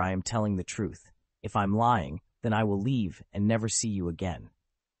swear I am telling the truth. If I'm lying, then I will leave and never see you again.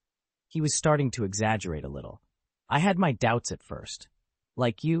 He was starting to exaggerate a little. I had my doubts at first.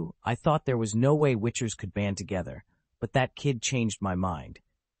 Like you, I thought there was no way witchers could band together, but that kid changed my mind.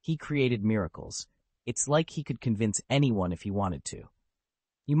 He created miracles. It's like he could convince anyone if he wanted to.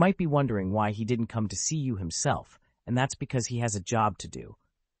 You might be wondering why he didn't come to see you himself, and that's because he has a job to do.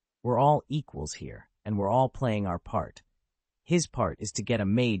 We're all equals here, and we're all playing our part. His part is to get a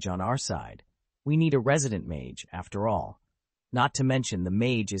mage on our side. We need a resident mage, after all. Not to mention the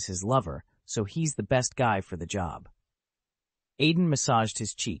mage is his lover, so he's the best guy for the job. Aiden massaged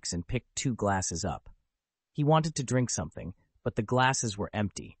his cheeks and picked 2 glasses up. He wanted to drink something, but the glasses were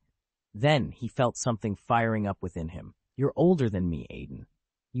empty. Then he felt something firing up within him. You're older than me, Aiden.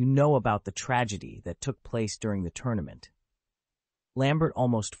 You know about the tragedy that took place during the tournament. Lambert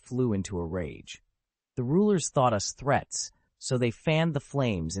almost flew into a rage. The rulers thought us threats, so they fanned the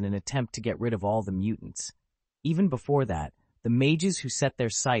flames in an attempt to get rid of all the mutants. Even before that, The mages who set their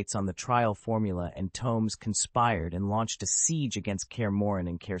sights on the trial formula and tomes conspired and launched a siege against Kaer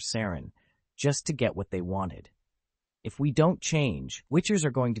and Kaer, just to get what they wanted. If we don't change, witchers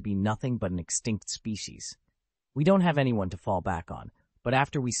are going to be nothing but an extinct species. We don't have anyone to fall back on, but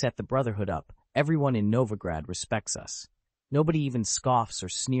after we set the Brotherhood up, everyone in Novigrad respects us. Nobody even scoffs or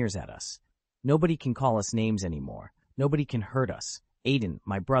sneers at us. Nobody can call us names anymore. Nobody can hurt us. Aiden,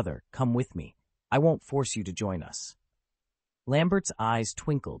 my brother, come with me. I won't force you to join us. Lambert's eyes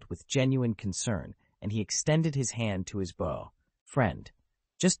twinkled with genuine concern, and he extended his hand to his bow. Friend,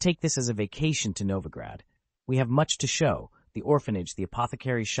 just take this as a vacation to Novigrad. We have much to show, the orphanage, the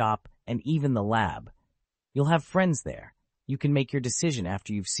apothecary shop, and even the lab. You'll have friends there. You can make your decision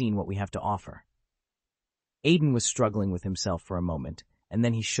after you've seen what we have to offer. Aiden was struggling with himself for a moment, and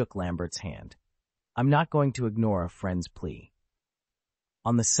then he shook Lambert's hand. I'm not going to ignore a friend's plea.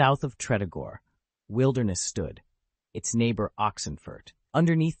 On the south of Tredagor, wilderness stood, its neighbor Oxenfurt.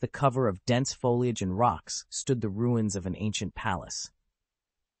 Underneath the cover of dense foliage and rocks stood the ruins of an ancient palace.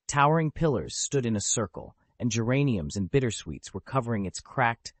 Towering pillars stood in a circle, and geraniums and bittersweets were covering its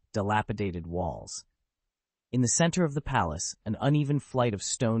cracked, dilapidated walls. In the center of the palace, an uneven flight of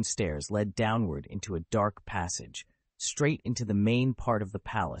stone stairs led downward into a dark passage, straight into the main part of the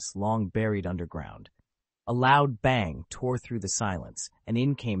palace long buried underground. A loud bang tore through the silence, and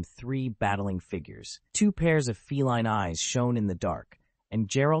in came 3 battling figures. 2 pairs of feline eyes shone in the dark, and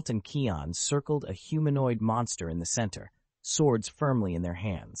Geralt and Keon circled a humanoid monster in the center, swords firmly in their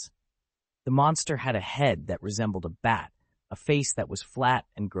hands. The monster had a head that resembled a bat, a face that was flat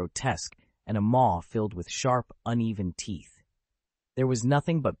and grotesque, and a maw filled with sharp, uneven teeth. There was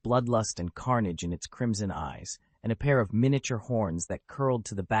nothing but bloodlust and carnage in its crimson eyes, and a pair of miniature horns that curled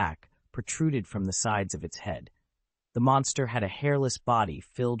to the back protruded from the sides of its head. The monster had a hairless body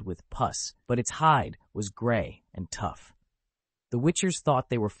filled with pus, but its hide was gray and tough. The Witchers thought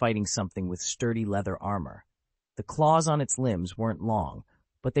they were fighting something with sturdy leather armor. The claws on its limbs weren't long,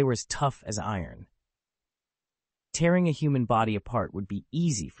 but they were as tough as iron. Tearing a human body apart would be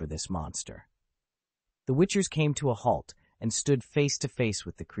easy for this monster. The Witchers came to a halt and stood face to face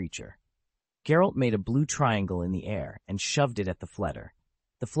with the creature. Geralt made a blue triangle in the air and shoved it at the fletter.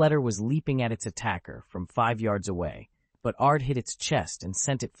 The fletter was leaping at its attacker from 5 yards away, but Ard hit its chest and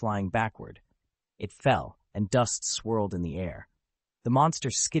sent it flying backward. It fell, and dust swirled in the air. The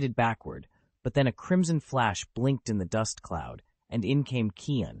monster skidded backward, but then a crimson flash blinked in the dust cloud, and in came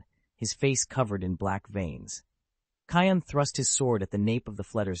Keon, his face covered in black veins. Kion thrust his sword at the nape of the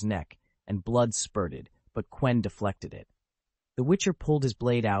fletter's neck, and blood spurted, but Quen deflected it. The Witcher pulled his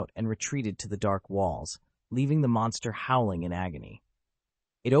blade out and retreated to the dark walls, leaving the monster howling in agony.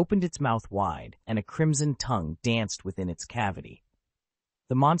 It opened its mouth wide, and a crimson tongue danced within its cavity.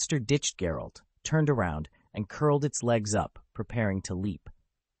 The monster ditched Geralt, turned around, and curled its legs up, preparing to leap.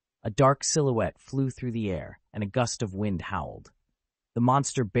 A dark silhouette flew through the air, and a gust of wind howled. The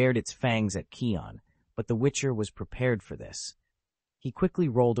monster bared its fangs at Keon, but the Witcher was prepared for this. He quickly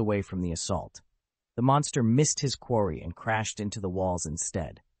rolled away from the assault. The monster missed his quarry and crashed into the walls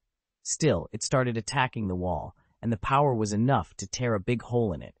instead. Still, it started attacking the wall, and the power was enough to tear a big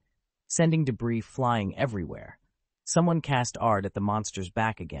hole in it, sending debris flying everywhere. Someone cast Ard at the monster's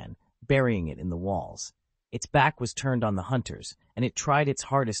back again, burying it in the walls. Its back was turned on the hunters, and it tried its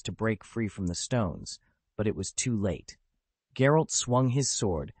hardest to break free from the stones, but it was too late. Geralt swung his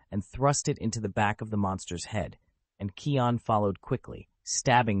sword and thrust it into the back of the monster's head, and Keon followed quickly,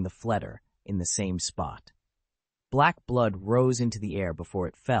 stabbing the fletter in the same spot. Black blood rose into the air before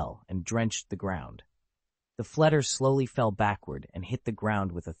it fell and drenched the ground. The fletter slowly fell backward and hit the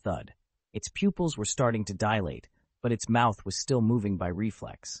ground with a thud. Its pupils were starting to dilate, but its mouth was still moving by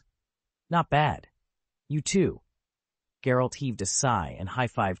reflex. Not bad. You too. Geralt heaved a sigh and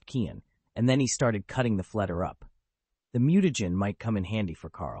high-fived Keon, and then he started cutting the fletter up. The mutagen might come in handy for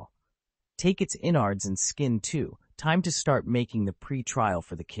Carl. Take its innards and skin too. Time to start making the pre-trial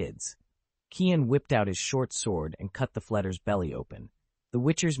for the kids. Keon whipped out his short sword and cut the fletter's belly open. The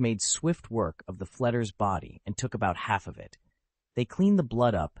Witchers made swift work of the fletter's body and took about half of it. They cleaned the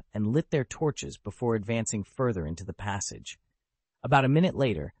blood up and lit their torches before advancing further into the passage. About a minute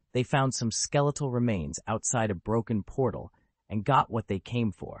later, they found some skeletal remains outside a broken portal and got what they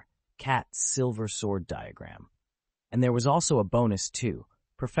came for, Cat's silver sword diagram. And there was also a bonus too,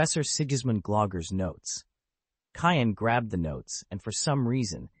 Professor Sigismund Glauger's notes. Kion grabbed the notes, and for some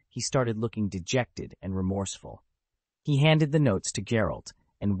reason, he started looking dejected and remorseful. He handed the notes to Geralt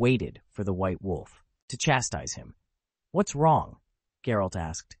and waited for the White Wolf to chastise him. "What's wrong?" Geralt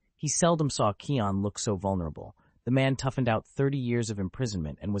asked. He seldom saw Keon look so vulnerable. The man toughened out 30 years of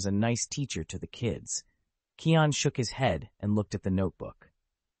imprisonment and was a nice teacher to the kids. Keon shook his head and looked at the notebook.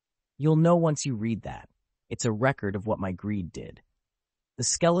 You'll know once you read that. It's a record of what my greed did. The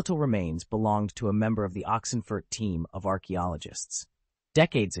skeletal remains belonged to a member of the Oxenfurt team of archaeologists.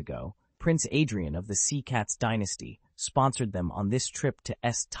 Decades ago, Prince Adrian of the Sea Cats dynasty sponsored them on this trip to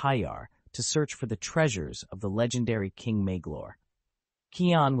Tayar to search for the treasures of the legendary King Maglor.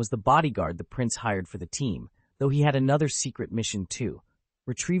 Keon was the bodyguard the prince hired for the team, though he had another secret mission too: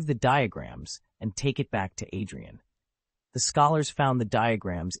 retrieve the diagrams and take it back to Adrian. The scholars found the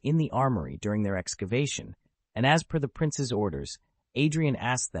diagrams in the armory during their excavation, and as per the prince's orders, Adrian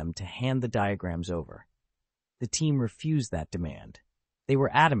asked them to hand the diagrams over. The team refused that demand. They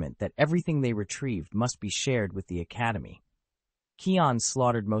were adamant that everything they retrieved must be shared with the academy. Keon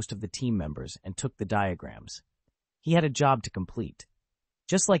slaughtered most of the team members and took the diagrams. He had a job to complete.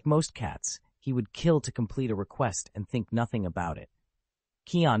 Just like most cats, he would kill to complete a request and think nothing about it.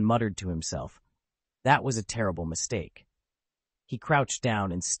 Keon muttered to himself, "That was a terrible mistake." He crouched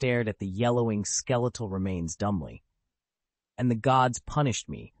down and stared at the yellowing skeletal remains dumbly. And the gods punished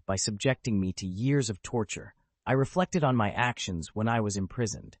me by subjecting me to years of torture. I reflected on my actions when I was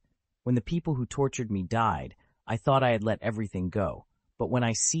imprisoned. When the people who tortured me died, I thought I had let everything go. But when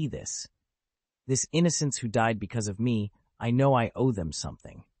I see this innocents who died because of me, I know I owe them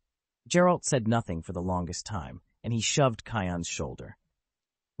something. Geralt said nothing for the longest time, and he shoved Keon's shoulder.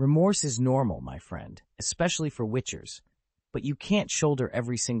 Remorse is normal, my friend, especially for witchers. But you can't shoulder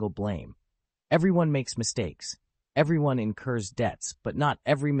every single blame. Everyone makes mistakes. Everyone incurs debts, but not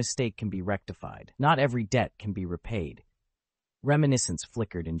every mistake can be rectified. Not every debt can be repaid. Reminiscence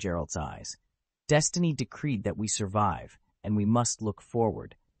flickered in Geralt's eyes. Destiny decreed that we survive, and we must look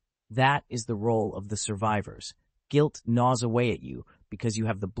forward. That is the role of the survivors. Guilt gnaws away at you because you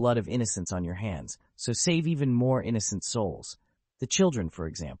have the blood of innocence on your hands, so save even more innocent souls. The children, for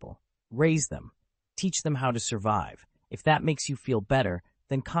example. Raise them. Teach them how to survive. If that makes you feel better,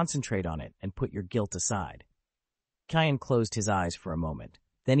 then concentrate on it and put your guilt aside. Keon closed his eyes for a moment.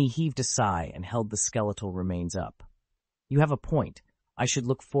 Then he heaved a sigh and held the skeletal remains up. You have a point. I should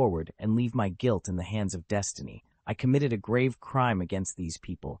look forward and leave my guilt in the hands of destiny. I committed a grave crime against these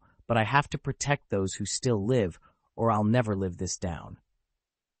people, but I have to protect those who still live, or I'll never live this down.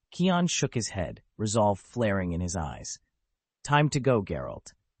 Keon shook his head, resolve flaring in his eyes. Time to go,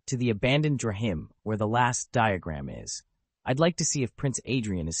 Geralt. To the abandoned Drahim, where the last diagram is. I'd like to see if Prince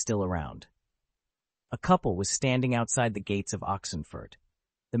Adrian is still around. A couple was standing outside the gates of Oxenfurt.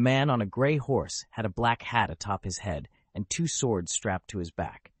 The man on a gray horse had a black hat atop his head and 2 swords strapped to his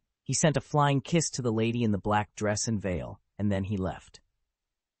back. He sent a flying kiss to the lady in the black dress and veil, and then he left.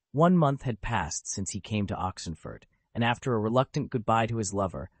 1 month had passed since he came to Oxenfurt, and after a reluctant goodbye to his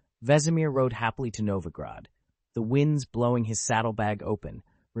lover, Vesemir rode happily to Novigrad, the winds blowing his saddlebag open,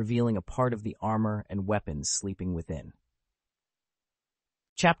 revealing a part of the armor and weapons sleeping within.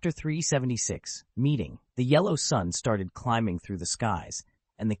 Chapter 376, Meeting. The yellow sun started climbing through the skies,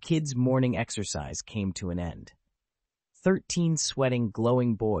 and the kids' morning exercise came to an end. 13 sweating,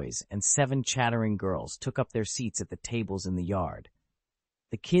 glowing boys and 7 chattering girls took up their seats at the tables in the yard.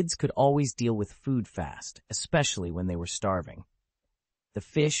 The kids could always deal with food fast, especially when they were starving. The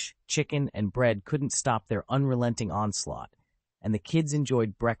fish, chicken, and bread couldn't stop their unrelenting onslaught, and the kids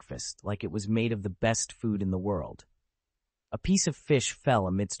enjoyed breakfast like it was made of the best food in the world. A piece of fish fell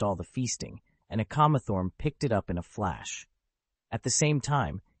amidst all the feasting, and Akamathorm picked it up in a flash. At the same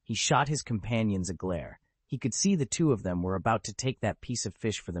time, he shot his companions a glare. He could see the 2 of them were about to take that piece of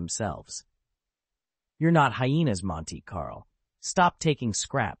fish for themselves. You're not hyenas, Monty, Carl. Stop taking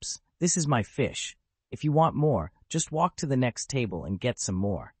scraps. This is my fish. If you want more, just walk to the next table and get some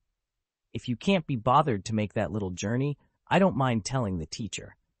more. If you can't be bothered to make that little journey, I don't mind telling the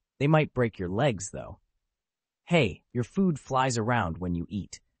teacher. They might break your legs, though. Hey, your food flies around when you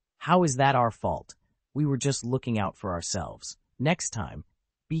eat. How is that our fault? We were just looking out for ourselves. Next time,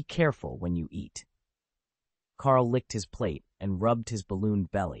 be careful when you eat. Carl licked his plate and rubbed his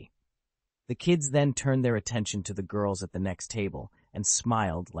ballooned belly. The kids then turned their attention to the girls at the next table and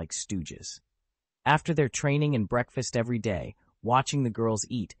smiled like stooges. After their training and breakfast every day, watching the girls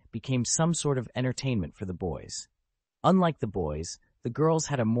eat became some sort of entertainment for the boys. Unlike the boys, the girls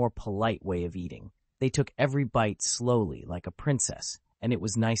had a more polite way of eating. They took every bite slowly, like a princess, and it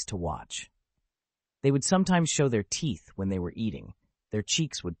was nice to watch. They would sometimes show their teeth when they were eating. Their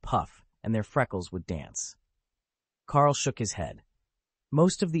cheeks would puff, and their freckles would dance. Carl shook his head.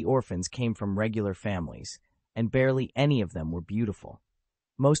 Most of the orphans came from regular families, and barely any of them were beautiful.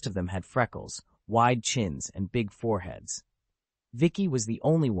 Most of them had freckles, wide chins, and big foreheads. Vicky was the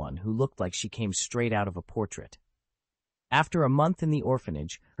only one who looked like she came straight out of a portrait. After a month in the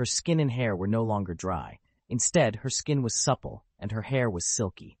orphanage, her skin and hair were no longer dry. Instead, her skin was supple and her hair was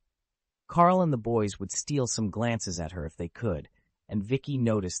silky. Carl and the boys would steal some glances at her if they could, and Vicky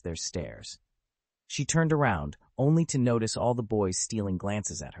noticed their stares. She turned around, only to notice all the boys stealing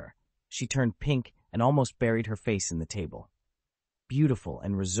glances at her. She turned pink and almost buried her face in the table. Beautiful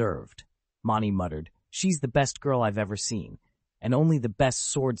and reserved, Monty muttered. She's the best girl I've ever seen, and only the best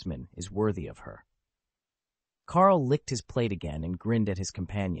swordsman is worthy of her. Carl licked his plate again and grinned at his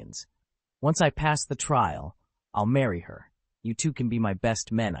companions. Once I pass the trial, I'll marry her. You two can be my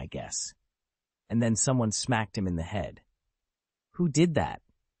best men, I guess. And then someone smacked him in the head. Who did that?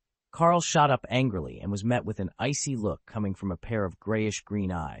 Carl shot up angrily and was met with an icy look coming from a pair of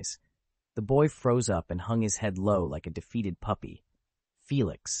grayish-green eyes. The boy froze up and hung his head low like a defeated puppy.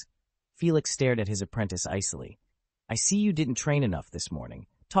 Felix. Felix stared at his apprentice icily. I see you didn't train enough this morning.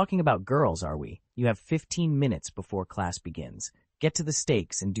 Talking about girls, are we? You have 15 minutes before class begins. Get to the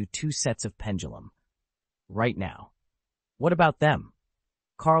stakes and do 2 sets of pendulum. Right now. What about them?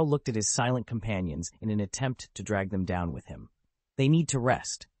 Carl looked at his silent companions in an attempt to drag them down with him. They need to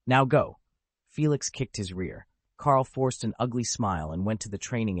rest. Now go. Felix kicked his rear. Carl forced an ugly smile and went to the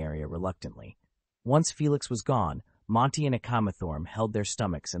training area reluctantly. Once Felix was gone, Monty and Akamathorm held their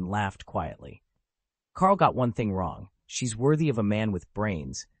stomachs and laughed quietly. Carl got one thing wrong. She's worthy of a man with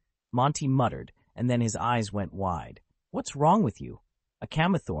brains. Monty muttered, and then his eyes went wide. What's wrong with you?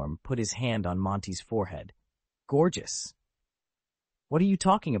 Akamathorm put his hand on Monty's forehead. Gorgeous. What are you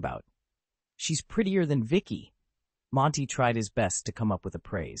talking about? She's prettier than Vicky. Monty tried his best to come up with a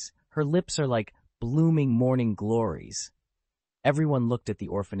praise. Her lips are like blooming morning glories. Everyone looked at the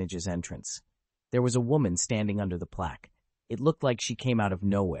orphanage's entrance. There was a woman standing under the plaque. It looked like she came out of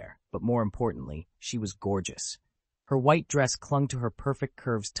nowhere, but more importantly, she was gorgeous. Her white dress clung to her perfect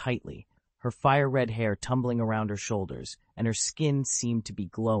curves tightly, her fire-red hair tumbling around her shoulders, and her skin seemed to be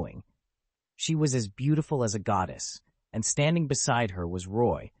glowing. She was as beautiful as a goddess, and standing beside her was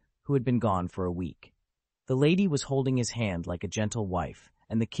Roy, who had been gone for a week. The lady was holding his hand like a gentle wife,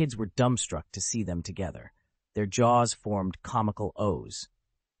 and the kids were dumbstruck to see them together. Their jaws formed comical O's.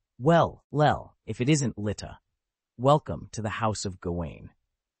 Well, Lel, if it isn't Lita. Welcome to the House of Gawain.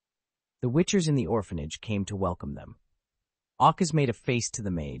 The witchers in the orphanage came to welcome them. Akaz made a face to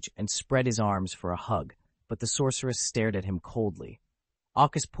the mage and spread his arms for a hug, but the sorceress stared at him coldly.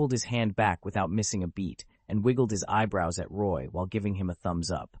 Akaz pulled his hand back without missing a beat and wiggled his eyebrows at Roy while giving him a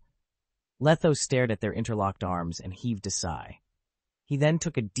thumbs up. Letho stared at their interlocked arms and heaved a sigh. He then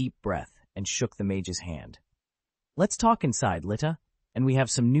took a deep breath and shook the mage's hand. Let's talk inside, Lita, and we have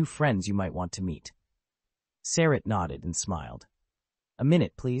some new friends you might want to meet. Sarit nodded and smiled. A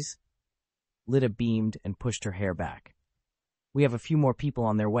minute, please. Lita beamed and pushed her hair back. We have a few more people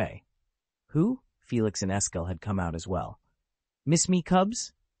on their way. Who? Felix and Eskel had come out as well. Miss me,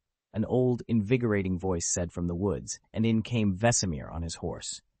 cubs? An old, invigorating voice said from the woods, and in came Vesemir on his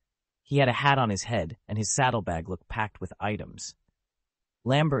horse. He had a hat on his head, and his saddlebag looked packed with items.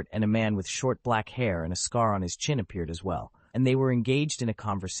 Lambert and a man with short black hair and a scar on his chin appeared as well, and they were engaged in a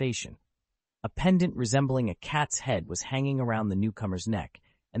conversation. A pendant resembling a cat's head was hanging around the newcomer's neck,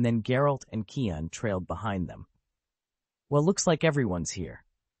 and then Geralt and Kian trailed behind them. Well, looks like everyone's here.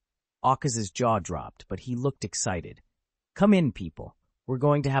 Akaz's jaw dropped, but he looked excited. Come in, people. We're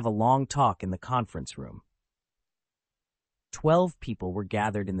going to have a long talk in the conference room. 12 people were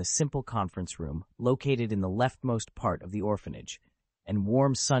gathered in the simple conference room located in the leftmost part of the orphanage, and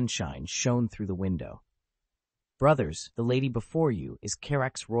warm sunshine shone through the window. Brothers, the lady before you is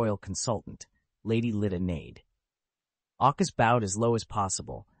Kaerak's royal consultant, Lady Lita Nade. Akaz bowed as low as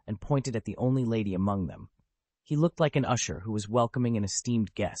possible and pointed at the only lady among them. He looked like an usher who was welcoming an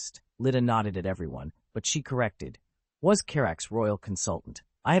esteemed guest. Lita nodded at everyone, but she corrected. Was Kaerak's royal consultant.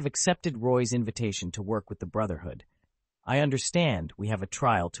 I have accepted Roy's invitation to work with the Brotherhood. I understand we have a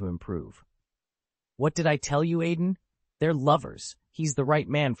trial to improve. What did I tell you, Aiden? They're lovers. He's the right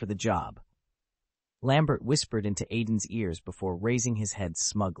man for the job. Lambert whispered into Aiden's ears before raising his head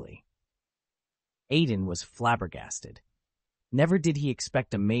smugly. Aiden was flabbergasted. Never did he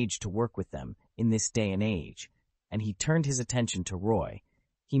expect a mage to work with them in this day and age, and he turned his attention to Roy.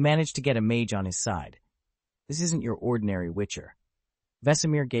 He managed to get a mage on his side. This isn't your ordinary witcher.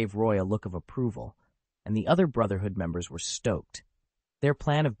 Vesemir gave Roy a look of approval, and the other Brotherhood members were stoked. Their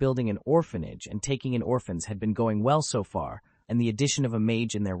plan of building an orphanage and taking in orphans had been going well so far, and the addition of a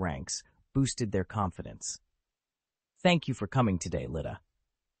mage in their ranks boosted their confidence. Thank you for coming today, Lita.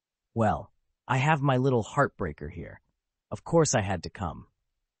 Well, I have my little heartbreaker here. Of course I had to come.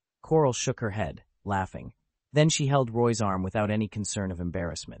 Coral shook her head, laughing. Then she held Roy's arm without any concern of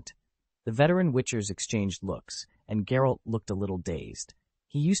embarrassment. The veteran witchers exchanged looks, and Geralt looked a little dazed.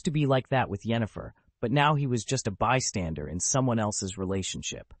 He used to be like that with Yennefer, but now he was just a bystander in someone else's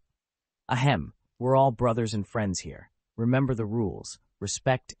relationship. Ahem, we're all brothers and friends here. Remember the rules,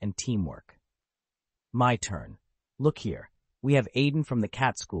 respect and teamwork. My turn. Look here, we have Aiden from the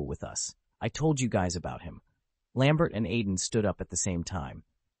cat school with us. I told you guys about him. Lambert and Aiden stood up at the same time.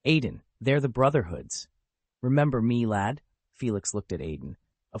 Aiden, they're the Brotherhoods. Remember me, lad? Felix looked at Aiden.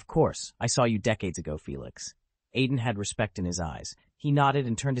 Of course, I saw you decades ago, Felix. Aiden had respect in his eyes. He nodded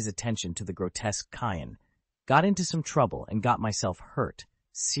and turned his attention to the grotesque Kaer. Got into some trouble and got myself hurt.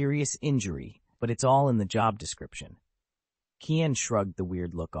 Serious injury, but it's all in the job description. Kian shrugged the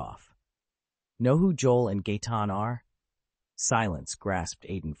weird look off. Know who Joel and Gaetan are? Silence grasped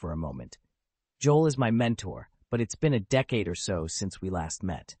Aiden for a moment. Joel is my mentor, but it's been a decade or so since we last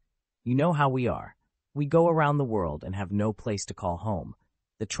met. You know how we are. We go around the world and have no place to call home.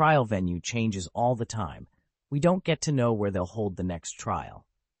 The trial venue changes all the time. We don't get to know where they'll hold the next trial.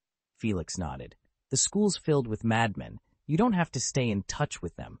 Felix nodded. The school's filled with madmen. You don't have to stay in touch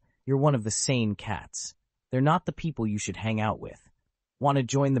with them. You're one of the sane cats. They're not the people you should hang out with. Want to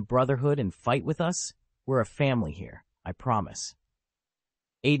join the Brotherhood and fight with us? We're a family here, I promise.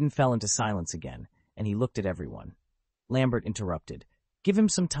 Aiden fell into silence again, and he looked at everyone. Lambert interrupted. Give him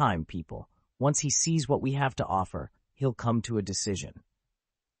some time, people. Once he sees what we have to offer, he'll come to a decision.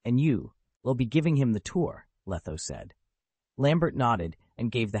 And we'll be giving him the tour, Letho said. Lambert nodded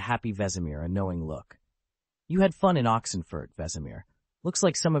and gave the happy Vesemir a knowing look. You had fun in Oxenfurt, Vesemir. Looks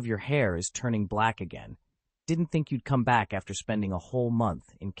like some of your hair is turning black again. Didn't think you'd come back after spending a whole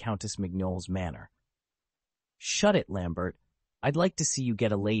month in Countess Mignol's manor. Shut it, Lambert. I'd like to see you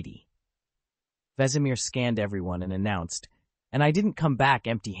get a lady. Vesemir scanned everyone and announced, and I didn't come back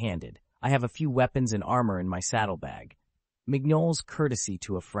empty-handed. I have a few weapons and armor in my saddlebag. Mignol's courtesy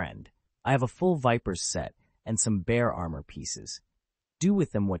to a friend. I have a full Viper's set and some bear armor pieces. Do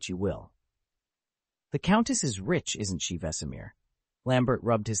with them what you will. The Countess is rich, isn't she, Vesemir? Lambert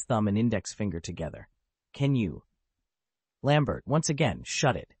rubbed his thumb and index finger together. Can you? Lambert, once again,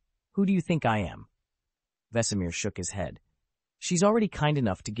 shut it. Who do you think I am? Vesemir shook his head. She's already kind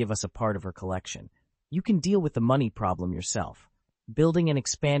enough to give us a part of her collection. You can deal with the money problem yourself. Building and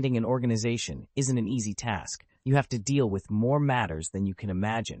expanding an organization isn't an easy task. You have to deal with more matters than you can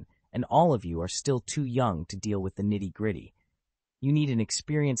imagine, and all of you are still too young to deal with the nitty-gritty. You need an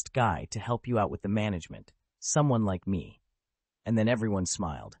experienced guy to help you out with the management, someone like me. And then everyone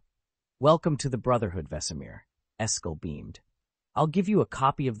smiled. Welcome to the Brotherhood, Vesemir. Eskel beamed. I'll give you a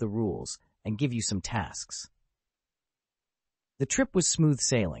copy of the rules and give you some tasks. The trip was smooth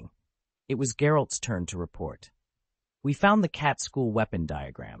sailing. It was Geralt's turn to report. We found the cat school weapon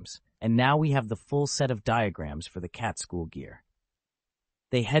diagrams, and now we have the full set of diagrams for the cat school gear.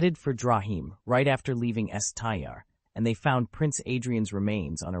 They headed for Drahim right after leaving Tayar, and they found Prince Adrian's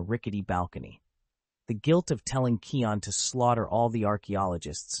remains on a rickety balcony. The guilt of telling Kian to slaughter all the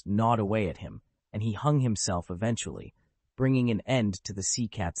archaeologists gnawed away at him, and he hung himself eventually, bringing an end to the Sea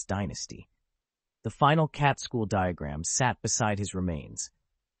Cat's dynasty. The final cat school diagram sat beside his remains.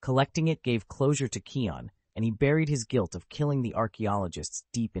 Collecting it gave closure to Kian, and he buried his guilt of killing the archaeologists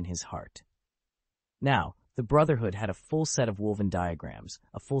deep in his heart. Now, the Brotherhood had a full set of woven diagrams,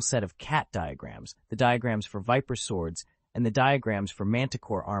 a full set of cat diagrams, the diagrams for viper swords, and the diagrams for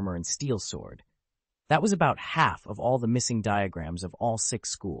manticore armor and steel sword. That was about half of all the missing diagrams of all 6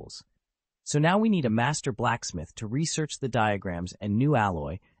 schools. So now we need a master blacksmith to research the diagrams and new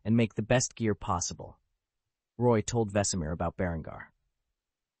alloy and make the best gear possible. Roy told Vesemir about Berengar.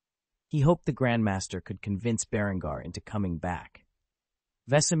 He hoped the Grandmaster could convince Berengar into coming back.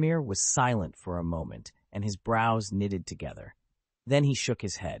 Vesemir was silent for a moment, and his brows knitted together. Then he shook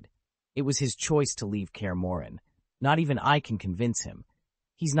his head. It was his choice to leave Kaer Morhen. Not even I can convince him.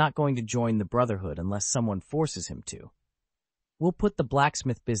 He's not going to join the Brotherhood unless someone forces him to. We'll put the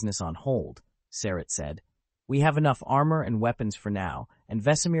blacksmith business on hold, Sarit said. We have enough armor and weapons for now, and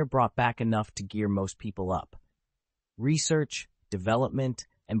Vesemir brought back enough to gear most people up. Research, development,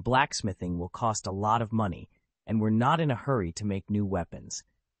 and blacksmithing will cost a lot of money, and we're not in a hurry to make new weapons.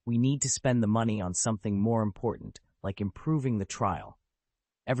 We need to spend the money on something more important, like improving the trial.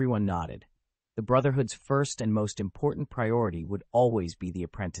 Everyone nodded. The Brotherhood's first and most important priority would always be the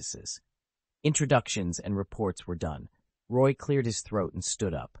apprentices. Introductions and reports were done. Roy cleared his throat and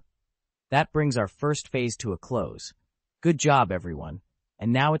stood up. That brings our first phase to a close. Good job, everyone.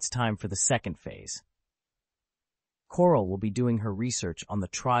 And now it's time for the second phase. Coral will be doing her research on the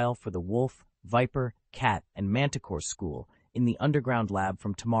trial for the wolf, viper, cat, and manticore school in the underground lab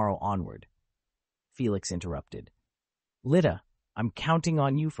from tomorrow onward. Felix interrupted. Lita, I'm counting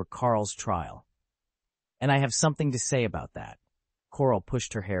on you for Carl's trial. And I have something to say about that. Coral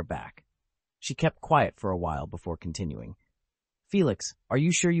pushed her hair back. She kept quiet for a while before continuing. Felix, are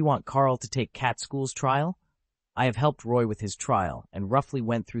you sure you want Carl to take cat school's trial? I have helped Roy with his trial and roughly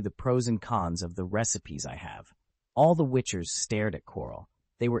went through the pros and cons of the recipes I have. All the witchers stared at Coral.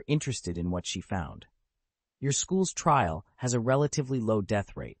 They were interested in what she found. Your school's trial has a relatively low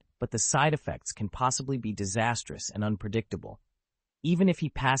death rate, but the side effects can possibly be disastrous and unpredictable. Even if he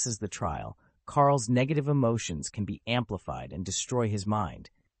passes the trial, Carl's negative emotions can be amplified and destroy his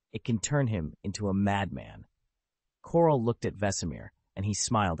mind. It can turn him into a madman. Coral looked at Vesemir, and he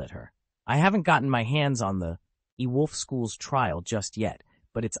smiled at her. I haven't gotten my hands on the Wolf School's trial just yet,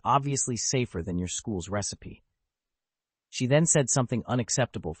 but it's obviously safer than your school's recipe. She then said something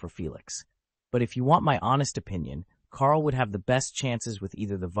unacceptable for Felix. But if you want my honest opinion, Carl would have the best chances with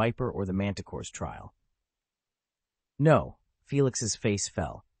either the Viper or the Manticore's trial. No, Felix's face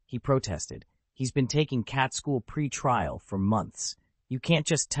fell. He protested. He's been taking cat school pre-trial for months. You can't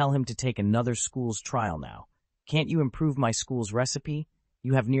just tell him to take another school's trial now. Can't you improve my school's recipe?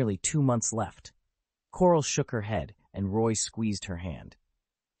 You have nearly 2 months left. Coral shook her head, and Roy squeezed her hand.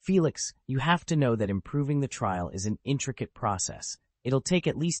 Felix, you have to know that improving the trial is an intricate process. It'll take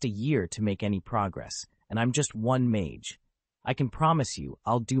at least a year to make any progress, and I'm just one mage. I can promise you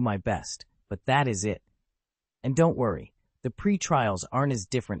I'll do my best, but that is it. And don't worry, the pre-trials aren't as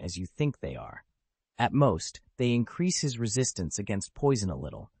different as you think they are. At most, they increase his resistance against poison a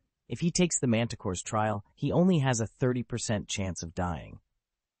little. If he takes the Manticore's trial, he only has a 30% chance of dying.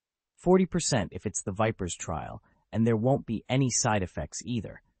 40% if it's the Viper's trial, and there won't be any side effects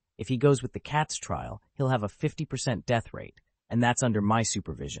either. If he goes with the cat's trial, he'll have a 50% death rate, and that's under my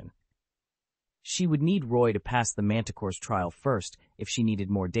supervision. She would need Roy to pass the Manticore's trial first if she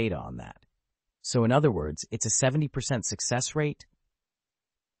needed more data on that. So in other words, it's a 70% success rate?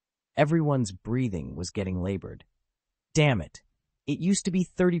 Everyone's breathing was getting labored. Damn it. It used to be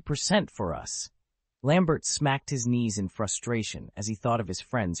 30% for us. Lambert smacked his knees in frustration as he thought of his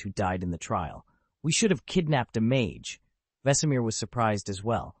friends who died in the trial. We should have kidnapped a mage. Vesemir was surprised as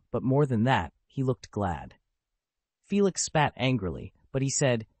well, but more than that, he looked glad. Felix spat angrily, but he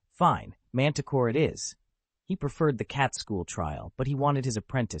said, Fine, Manticore it is. He preferred the cat school trial, but he wanted his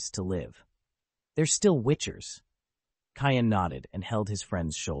apprentice to live. They're still witchers. Kaer nodded and held his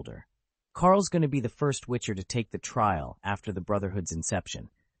friend's shoulder. Carl's going to be the first witcher to take the trial after the Brotherhood's inception.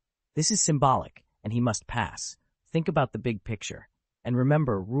 This is symbolic, and he must pass. Think about the big picture. And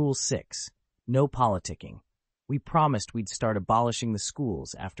remember Rule 6, no politicking. We promised we'd start abolishing the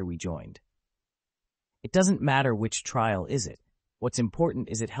schools after we joined. It doesn't matter which trial is it. What's important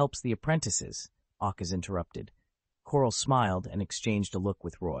is it helps the apprentices, Akaz interrupted. Coral smiled and exchanged a look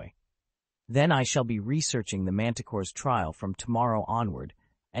with Roy. Then I shall be researching the Manticore's trial from tomorrow onward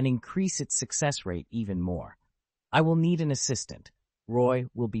and increase its success rate even more. I will need an assistant. Roy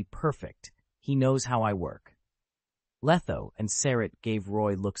will be perfect. He knows how I work. Letho and Sarit gave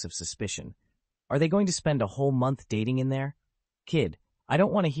Roy looks of suspicion. Are they going to spend a whole month dating in there? Kid, I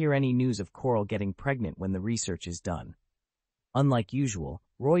don't want to hear any news of Coral getting pregnant when the research is done. Unlike usual,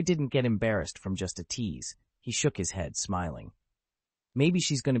 Roy didn't get embarrassed from just a tease. He shook his head, smiling. Maybe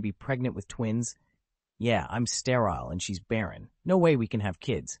she's going to be pregnant with twins. Yeah, I'm sterile and she's barren. No way we can have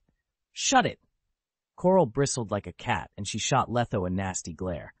kids. Shut it! Coral bristled like a cat and she shot Letho a nasty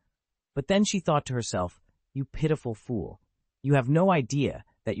glare. But then she thought to herself, you pitiful fool. You have no idea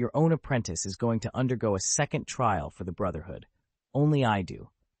that your own apprentice is going to undergo a second trial for the Brotherhood. Only I do.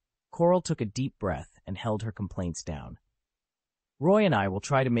 Coral took a deep breath and held her complaints down. Roy and I will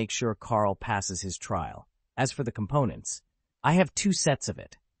try to make sure Carl passes his trial. As for the components, I have 2 sets of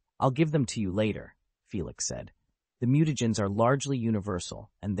it. I'll give them to you later, Felix said. The mutagens are largely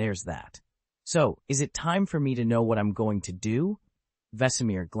universal, and there's that. So, is it time for me to know what I'm going to do?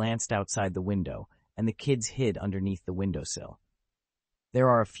 Vesemir glanced outside the window, and the kids hid underneath the windowsill. There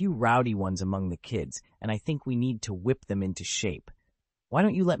are a few rowdy ones among the kids, and I think we need to whip them into shape. Why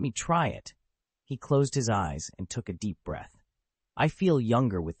don't you let me try it? He closed his eyes and took a deep breath. I feel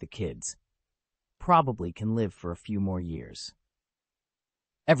younger with the kids. Probably can live for a few more years.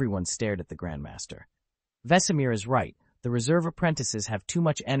 Everyone stared at the Grandmaster. Vesemir is right. The reserve apprentices have too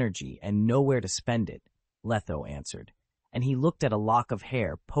much energy and nowhere to spend it, Letho answered, and he looked at a lock of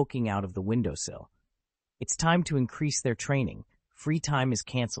hair poking out of the windowsill. It's time to increase their training. Free time is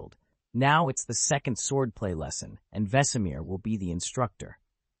cancelled. Now it's the second swordplay lesson, and Vesemir will be the instructor.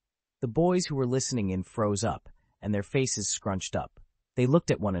 The boys who were listening in froze up, and their faces scrunched up. They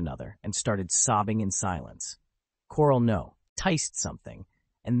looked at one another and started sobbing in silence. Coral ticed something,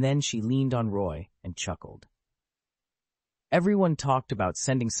 and then she leaned on Roy and chuckled. Everyone talked about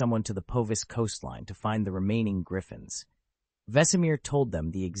sending someone to the Povis coastline to find the remaining griffins. Vesemir told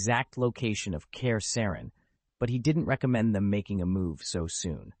them the exact location of Kaer, but he didn't recommend them making a move so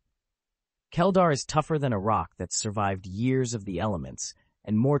soon. Keldar is tougher than a rock that's survived years of the elements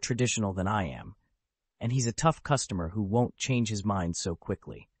and more traditional than I am, and he's a tough customer who won't change his mind so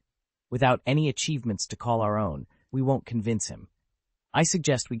quickly. Without any achievements to call our own, we won't convince him. I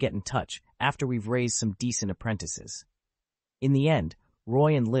suggest we get in touch after we've raised some decent apprentices. In the end,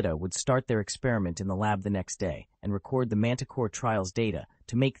 Roy and Lita would start their experiment in the lab the next day and record the Manticore trials data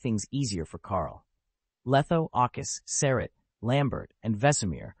to make things easier for Carl. Letho, Akis, Sarit, Lambert, and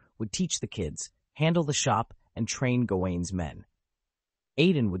Vesemir would teach the kids, handle the shop, and train Gawain's men.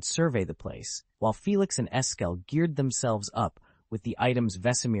 Aiden would survey the place, while Felix and Eskel geared themselves up with the items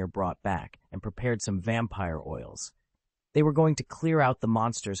Vesemir brought back and prepared some vampire oils. They were going to clear out the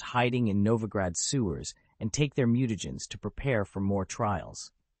monsters hiding in Novigrad's sewers and take their mutagens to prepare for more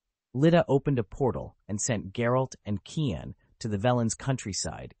trials. Lita opened a portal and sent Geralt and Kian to the Velen's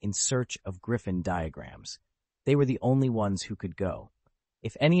countryside in search of griffin diagrams. They were the only ones who could go.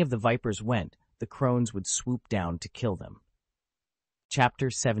 If any of the Vipers went, the crones would swoop down to kill them. Chapter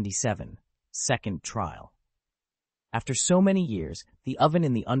 77. Second Trial. After so many years, the oven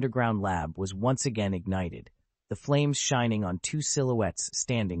in the underground lab was once again ignited, the flames shining on two silhouettes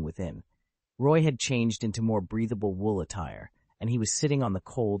standing within. Roy had changed into more breathable wool attire, and he was sitting on the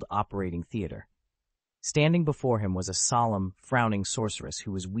cold operating theater. Standing before him was a solemn, frowning sorceress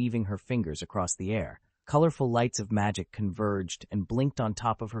who was weaving her fingers across the air. Colorful lights of magic converged and blinked on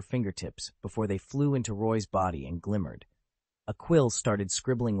top of her fingertips before they flew into Roy's body and glimmered. A quill started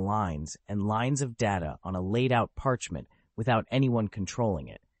scribbling lines and lines of data on a laid-out parchment without anyone controlling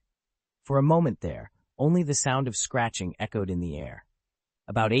it. For a moment there, only the sound of scratching echoed in the air.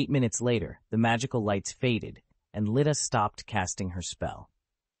 About 8 minutes later, the magical lights faded, and Lita stopped casting her spell.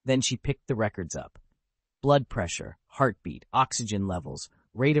 Then she picked the records up. Blood pressure, heartbeat, oxygen levels,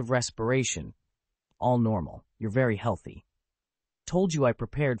 rate of respiration, all normal. You're very healthy. Told you I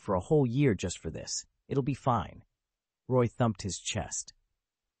prepared for a whole year just for this. It'll be fine. Roy thumped his chest.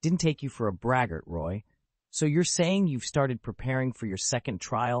 Didn't take you for a braggart, Roy. So you're saying you've started preparing for your second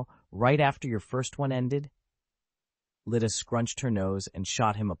trial right after your first one ended? Lita scrunched her nose and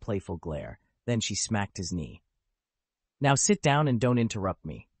shot him a playful glare. Then she smacked his knee. Now sit down and don't interrupt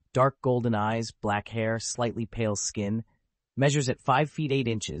me. Dark golden eyes, black hair, slightly pale skin. Measures at 5 feet 8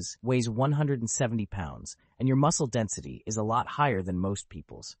 inches, weighs 170 pounds, and your muscle density is a lot higher than most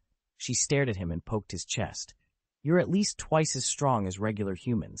people's. She stared at him and poked his chest. You're at least twice as strong as regular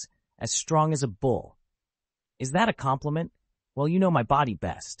humans, as strong as a bull. Is that a compliment? Well, you know my body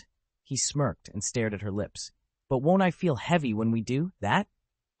best. He smirked and stared at her lips. But won't I feel heavy when we do that?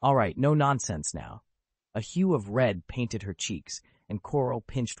 All right, no nonsense now. A hue of red painted her cheeks, and Coral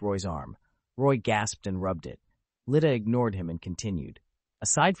pinched Roy's arm. Roy gasped and rubbed it. Lita ignored him and continued.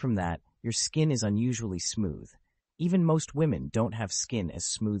 Aside from that, your skin is unusually smooth. Even most women don't have skin as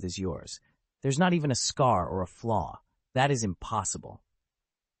smooth as yours. There's not even a scar or a flaw. That is impossible.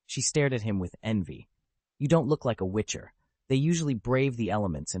 She stared at him with envy. You don't look like a witcher. They usually brave the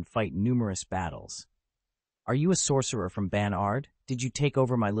elements and fight numerous battles. Are you a sorcerer from Ban Ard? Did you take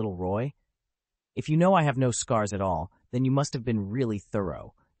over my little Roy? If you know I have no scars at all, then you must have been really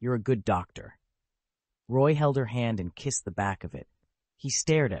thorough. You're a good doctor. Roy held her hand and kissed the back of it. He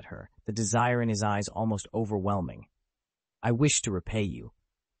stared at her, the desire in his eyes almost overwhelming. I wish to repay you.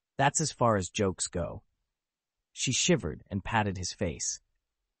 That's as far as jokes go. She shivered and patted his face.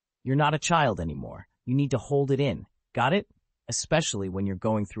 You're not a child anymore. You need to hold it in. Got it? Especially when you're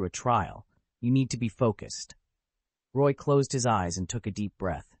going through a trial. You need to be focused. Roy closed his eyes and took a deep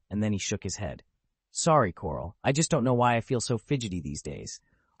breath, and then he shook his head. Sorry, Coral. I just don't know why I feel so fidgety these days.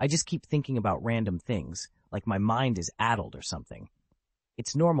 I just keep thinking about random things, like my mind is addled or something.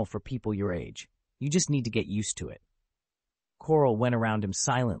 It's normal for people your age. You just need to get used to it. Coral went around him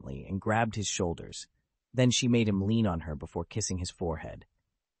silently and grabbed his shoulders. Then she made him lean on her before kissing his forehead.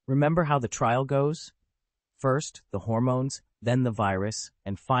 Remember how the trial goes? First, the hormones, then the virus,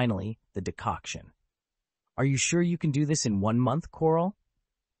 and finally, the decoction. Are you sure you can do this in 1 month, Coral?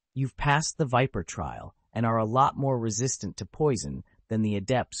 You've passed the Viper trial and are a lot more resistant to poison than the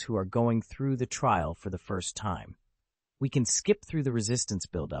adepts who are going through the trial for the first time. We can skip through the resistance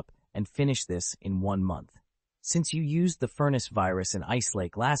buildup and finish this in 1 month. Since you used the furnace virus in Ice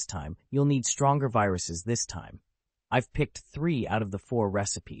Lake last time, you'll need stronger viruses this time. I've picked 3 out of the 4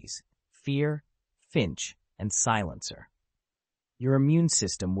 recipes: Fear, Finch, and Silencer. Your immune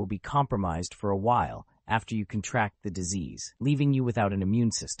system will be compromised for a while after you contract the disease, leaving you without an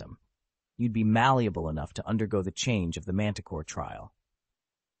immune system. You'd be malleable enough to undergo the change of the Manticore trial.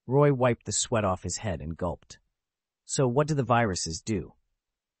 Roy wiped the sweat off his head and gulped. So what do the viruses do?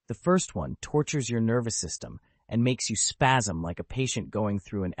 The first one tortures your nervous system and makes you spasm like a patient going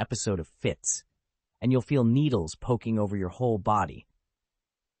through an episode of fits, and you'll feel needles poking over your whole body.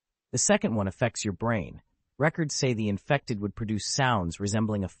 The second one affects your brain. Records say the infected would produce sounds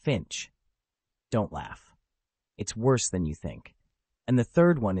resembling a finch. Don't laugh. It's worse than you think. And the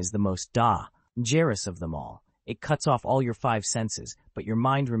third one is the most dangerous of them all. It cuts off all your 5 senses, but your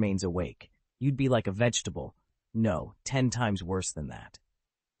mind remains awake. You'd be like a vegetable. No, 10 times worse than that.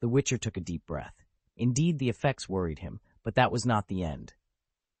 The Witcher took a deep breath. Indeed, the effects worried him, but that was not the end.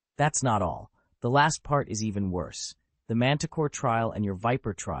 That's not all. The last part is even worse. The Manticore trial and your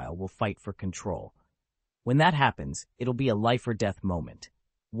Viper trial will fight for control. When that happens, it'll be a life-or-death moment.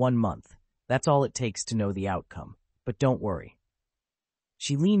 1 month. That's all it takes to know the outcome. But don't worry.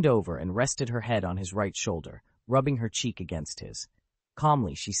 She leaned over and rested her head on his right shoulder, rubbing her cheek against his.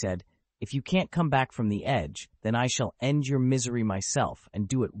 Calmly, she said, "If you can't come back from the edge, then I shall end your misery myself and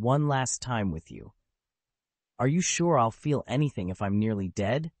do it one last time with you. Are you sure I'll feel anything if I'm nearly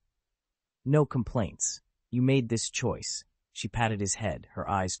dead?" "No complaints. You made this choice." She patted his head, her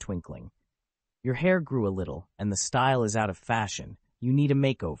eyes twinkling. "Your hair grew a little, and the style is out of fashion. You need a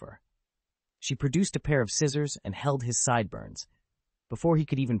makeover." She produced a pair of scissors and held his sideburns. Before he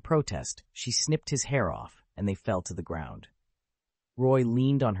could even protest, she snipped his hair off, and they fell to the ground. Roy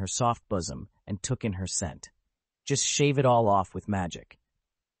leaned on her soft bosom and took in her scent. Just shave it all off with magic.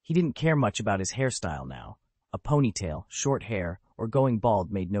 He didn't care much about his hairstyle now. A ponytail, short hair, or going bald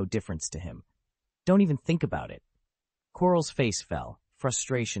made no difference to him. Don't even think about it. Coral's face fell,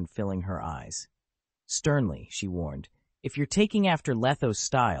 frustration filling her eyes. Sternly, she warned, "If you're taking after Letho's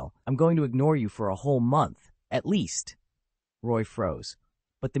style, I'm going to ignore you for a whole month, at least." Roy froze.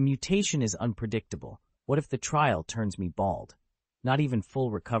 "But the mutation is unpredictable. What if the trial turns me bald?" Not even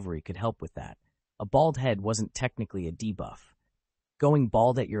full recovery could help with that. A bald head wasn't technically a debuff. "Going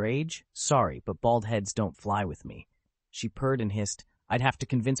bald at your age? Sorry, but bald heads don't fly with me." She purred and hissed, "I'd have to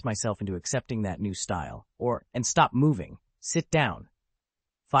convince myself into accepting that new style. And stop moving. Sit down."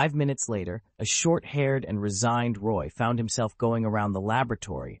 5 minutes later, a short-haired and resigned Roy found himself going around the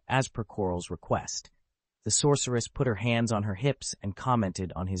laboratory as per Coral's request. The sorceress put her hands on her hips and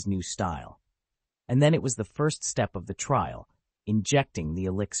commented on his new style. And then it was the first step of the trial, injecting the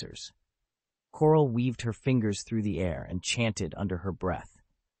elixirs. Coral weaved her fingers through the air and chanted under her breath.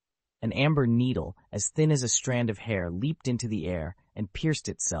 An amber needle, as thin as a strand of hair, leaped into the air and pierced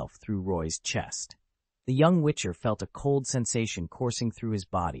itself through Roy's chest. The young Witcher felt a cold sensation coursing through his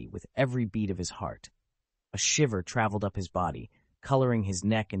body with every beat of his heart. A shiver traveled up his body, coloring his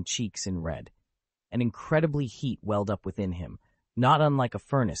neck and cheeks in red. An incredibly heat welled up within him, not unlike a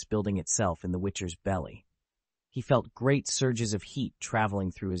furnace building itself in the Witcher's belly. He felt great surges of heat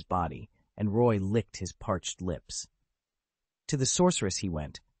traveling through his body, and Roy licked his parched lips. To the sorceress he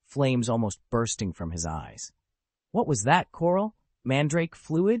went, flames almost bursting from his eyes. "What was that, Coral? Mandrake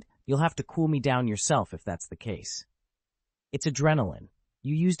fluid? You'll have to cool me down yourself if that's the case." "It's adrenaline.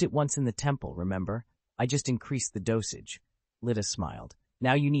 You used it once in the temple, remember? I just increased the dosage." Lita smiled.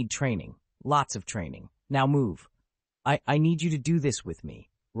 "Now you need training. Lots of training. Now move." I need you to do this with me."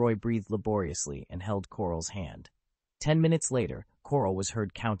 Roy breathed laboriously and held Coral's hand. 10 minutes later, Coral was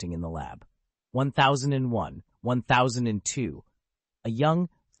heard counting in the lab. 1001, 1002. A young,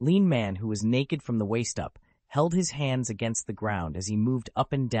 lean man who was naked from the waist up held his hands against the ground as he moved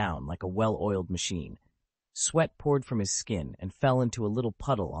up and down like a well-oiled machine. Sweat poured from his skin and fell into a little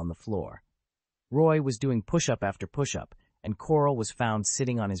puddle on the floor. Roy was doing push-up after push-up, and Coral was found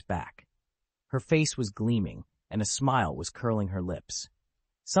sitting on his back. Her face was gleaming, and a smile was curling her lips.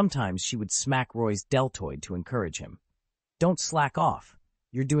 Sometimes she would smack Roy's deltoid to encourage him. "Don't slack off.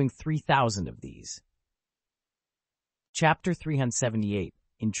 You're doing 3,000 of these." Chapter 378,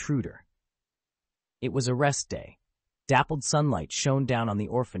 Intruder. It was a rest day. Dappled sunlight shone down on the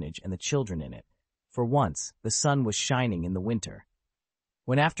orphanage and the children in it. For once, the sun was shining in the winter.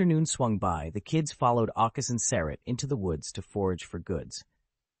 When afternoon swung by, the kids followed Akis and Seret into the woods to forage for goods.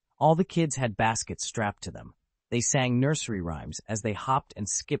 All the kids had baskets strapped to them. They sang nursery rhymes as they hopped and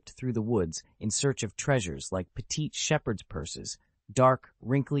skipped through the woods in search of treasures like petite shepherd's purses, dark,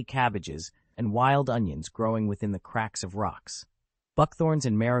 wrinkly cabbages, and wild onions growing within the cracks of rocks. Buckthorns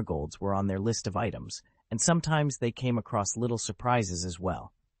and marigolds were on their list of items, and sometimes they came across little surprises as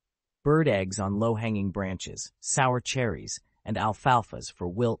well. Bird eggs on low-hanging branches, sour cherries, and alfalfas for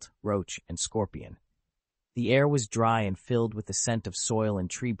wilt, roach, and scorpion. The air was dry and filled with the scent of soil and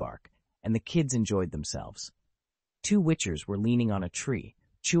tree bark, and the kids enjoyed themselves. 2 witchers were leaning on a tree,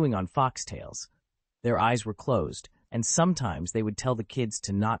 chewing on foxtails. Their eyes were closed, and sometimes they would tell the kids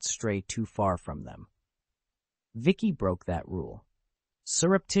to not stray too far from them. Vicky broke that rule.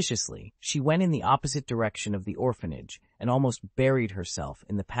 Surreptitiously, she went in the opposite direction of the orphanage and almost buried herself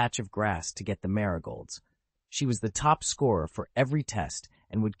in the patch of grass to get the marigolds. She was the top scorer for every test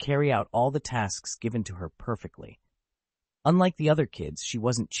and would carry out all the tasks given to her perfectly. Unlike the other kids, she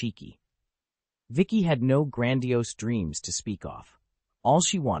wasn't cheeky. Vicky had no grandiose dreams to speak of. All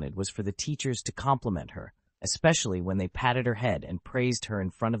she wanted was for the teachers to compliment her, especially when they patted her head and praised her in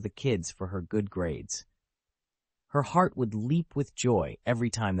front of the kids for her good grades. Her heart would leap with joy every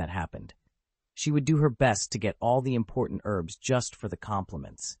time that happened. She would do her best to get all the important herbs just for the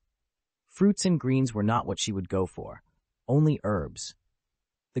compliments. Fruits and greens were not what she would go for, only herbs.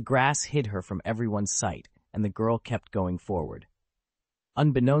 The grass hid her from everyone's sight, and the girl kept going forward.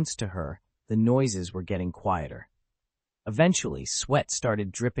 Unbeknownst to her, the noises were getting quieter. Eventually, sweat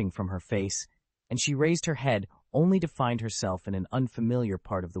started dripping from her face, and she raised her head only to find herself in an unfamiliar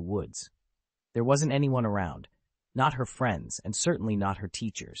part of the woods. There wasn't anyone around, not her friends, and certainly not her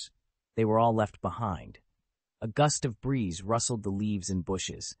teachers. They were all left behind. A gust of breeze rustled the leaves and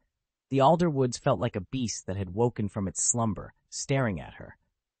bushes. The alder woods felt like a beast that had woken from its slumber, staring at her.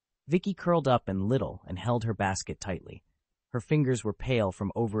 Vicky curled up and little and held her basket tightly. Her fingers were pale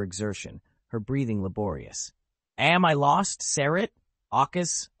from overexertion, her breathing laborious. Am I lost, Sarit?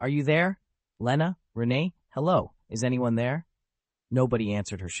 Aukus, are you there? Lena? Renee? Hello, is anyone there? Nobody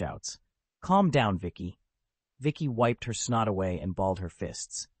answered her shouts. Calm down, Vicky. Vicky wiped her snot away and balled her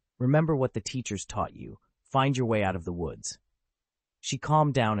fists. Remember what the teachers taught you. Find your way out of the woods. She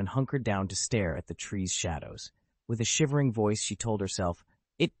calmed down and hunkered down to stare at the tree's shadows. With a shivering voice, she told herself,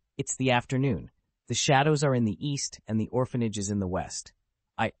 It's the afternoon. The shadows are in the east and the orphanage is in the west.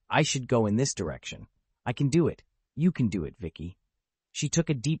 I should go in this direction. I can do it. You can do it, Vicky. She took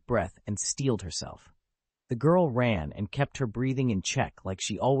a deep breath and steeled herself. The girl ran and kept her breathing in check like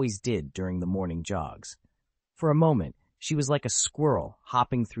she always did during the morning jogs. For a moment, she was like a squirrel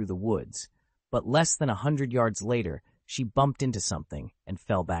hopping through the woods, but less than 100 yards later, she bumped into something and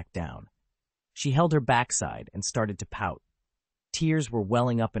fell back down. She held her backside and started to pout. Tears were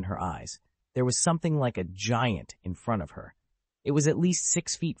welling up in her eyes. There was something like a giant in front of her. It was at least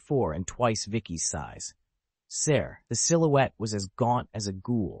 6'4" and twice Vicky's size. The silhouette was as gaunt as a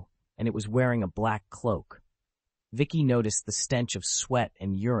ghoul, and it was wearing a black cloak. Vicky noticed the stench of sweat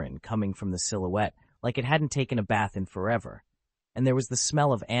and urine coming from the silhouette like it hadn't taken a bath in forever, and there was the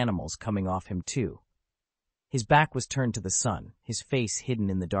smell of animals coming off him too. His back was turned to the sun, his face hidden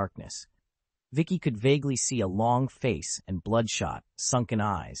in the darkness. Vicky could vaguely see a long face and bloodshot, sunken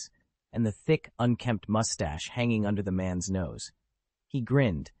eyes, and the thick, unkempt mustache hanging under the man's nose. He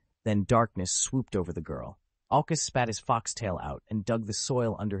grinned, then darkness swooped over the girl. Alcus spat his foxtail out and dug the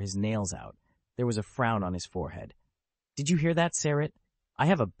soil under his nails out. There was a frown on his forehead. Did you hear that, Sarit? I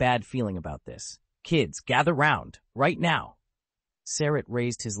have a bad feeling about this. Kids, gather round, right now. Sarit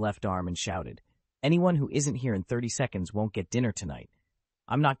raised his left arm and shouted, Anyone who isn't here in 30 seconds won't get dinner tonight.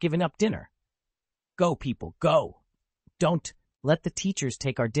 I'm not giving up dinner. Go, people, go. Don't let the teachers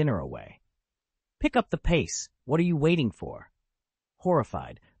take our dinner away. Pick up the pace. What are you waiting for?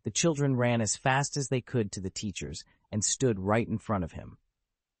 Horrified, the children ran as fast as they could to the teachers and stood right in front of him.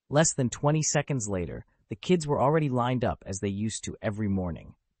 Less than 20 seconds later, the kids were already lined up as they used to every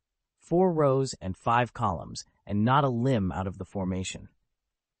morning. 4 rows and 5 columns, and not a limb out of the formation.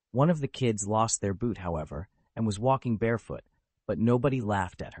 One of the kids lost their boot, however, and was walking barefoot, but nobody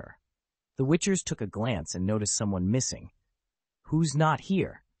laughed at her. The Witchers took a glance and noticed someone missing. Who's not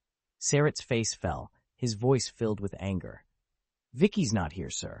here? Sarit's face fell, his voice filled with anger. Vicky's not here,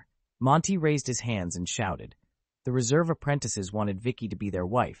 sir. Monty raised his hands and shouted. The reserve apprentices wanted Vicky to be their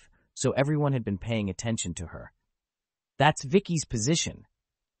wife, so everyone had been paying attention to her. That's Vicky's position.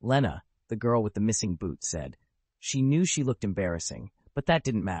 Lena, the girl with the missing boot, said. She knew she looked embarrassing, but that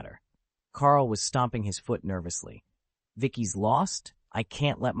didn't matter. Carl was stomping his foot nervously. Vicky's lost? I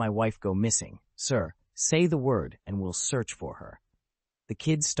can't let my wife go missing. Sir, say the word and we'll search for her. The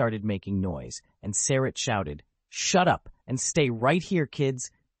kids started making noise, and Sarit shouted, Shut up and stay right here,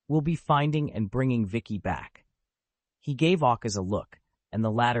 kids. We'll be finding and bringing Vicky back. He gave Aucus a look, and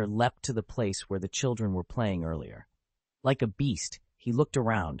the latter leapt to the place where the children were playing earlier. Like a beast, he looked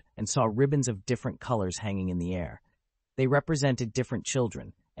around and saw ribbons of different colors hanging in the air. They represented different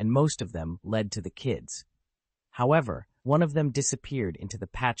children, and most of them led to the kids. However, one of them disappeared into the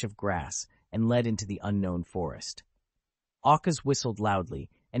patch of grass and led into the unknown forest. Aucus whistled loudly,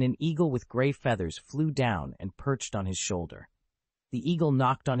 and an eagle with gray feathers flew down and perched on his shoulder. The eagle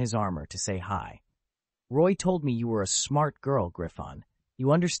knocked on his armor to say hi. Roy told me you were a smart girl, Griffon.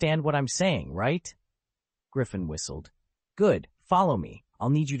 You understand what I'm saying, right? Griffin whistled. Good, follow me. I'll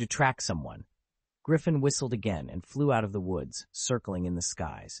need you to track someone. Griffin whistled again and flew out of the woods, circling in the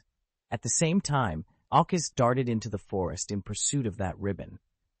skies. At the same time, Alkis darted into the forest in pursuit of that ribbon.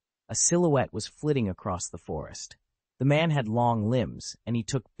 A silhouette was flitting across the forest. The man had long limbs, and he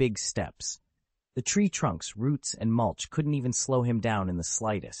took big steps. The tree trunks, roots, and mulch couldn't even slow him down in the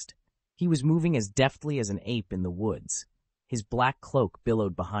slightest. He was moving as deftly as an ape in the woods. His black cloak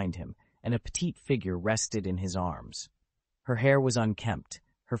billowed behind him, and a petite figure rested in his arms. Her hair was unkempt,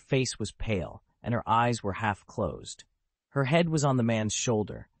 her face was pale, and her eyes were half closed. Her head was on the man's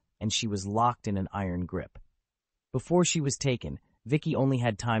shoulder, and she was locked in an iron grip. Before she was taken, Vicky only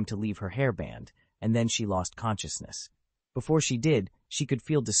had time to leave her hairband, and then she lost consciousness. Before she did, she could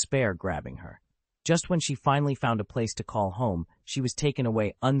feel despair grabbing her. Just when she finally found a place to call home, she was taken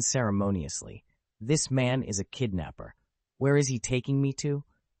away unceremoniously. This man is a kidnapper. Where is he taking me to?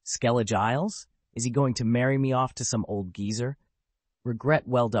 Skellige Isles? Is he going to marry me off to some old geezer? Regret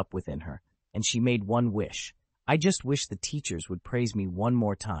welled up within her, and she made one wish. I just wish the teachers would praise me one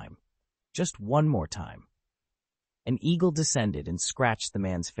more time. Just one more time. An eagle descended and scratched the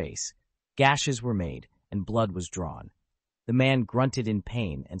man's face. Gashes were made, and blood was drawn. The man grunted in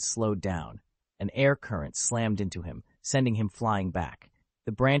pain and slowed down. An air current slammed into him, sending him flying back.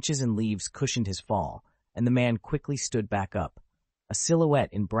 The branches and leaves cushioned his fall, and the man quickly stood back up. A silhouette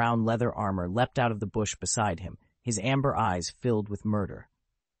in brown leather armor leapt out of the bush beside him, his amber eyes filled with murder.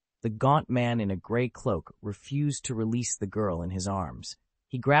 The gaunt man in a gray cloak refused to release the girl in his arms.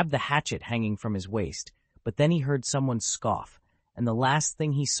 He grabbed the hatchet hanging from his waist, but then he heard someone scoff, and the last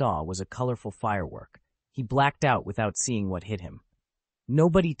thing he saw was a colorful firework. He blacked out without seeing what hit him.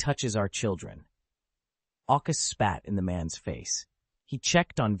 Nobody touches our children. Alkis spat in the man's face. He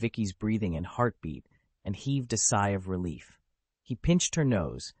checked on Vicky's breathing and heartbeat and heaved a sigh of relief. He pinched her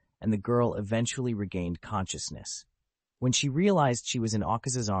nose, and the girl eventually regained consciousness. When she realized she was in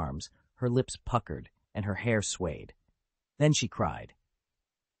Alkis's arms, her lips puckered and her hair swayed. Then she cried,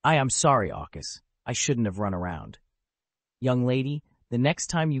 "I am sorry, Alkis. I shouldn't have run around. Young lady, the next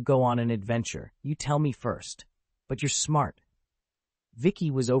time you go on an adventure, you tell me first. But you're smart."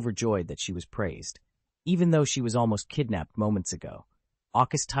 Vicky was overjoyed that she was praised, even though she was almost kidnapped moments ago.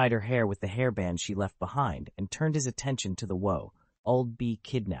 Alkis tied her hair with the hairband she left behind and turned his attention to the old bee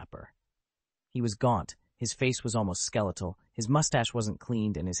kidnapper. He was gaunt, his face was almost skeletal, his mustache wasn't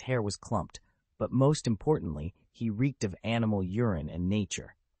cleaned, and his hair was clumped. But most importantly, he reeked of animal urine and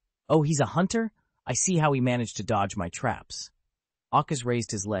nature. "Oh, he's a hunter? I see how he managed to dodge my traps." Alkis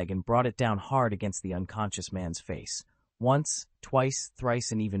raised his leg and brought it down hard against the unconscious man's face. Once, twice,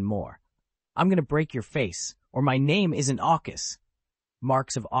 thrice, and even more. "I'm going to break your face, or my name isn't Alkis."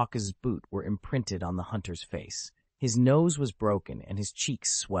 Marks of Alkis's boot were imprinted on the hunter's face. His nose was broken and his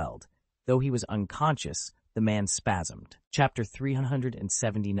cheeks swelled. Though he was unconscious, the man spasmed. Chapter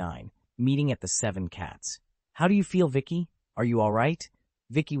 379, Meeting at the Seven Cats. "How do you feel, Vicky? Are you all right?"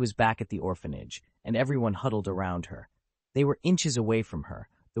 Vicky was back at the orphanage, and everyone huddled around her. They were inches away from her,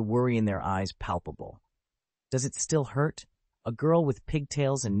 the worry in their eyes palpable. "Does it still hurt?" A girl with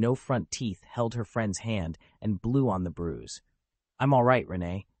pigtails and no front teeth held her friend's hand and blew on the bruise. "I'm all right,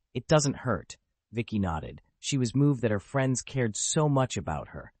 Renee. It doesn't hurt." Vicky nodded. She was moved that her friends cared so much about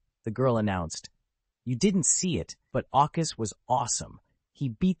her. The girl announced, "You didn't see it, but Alkis was awesome. He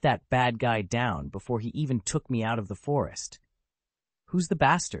beat that bad guy down before he even took me out of the forest." "Who's the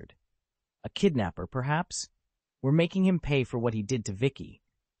bastard?" "A kidnapper, perhaps? We're making him pay for what he did to Vicky."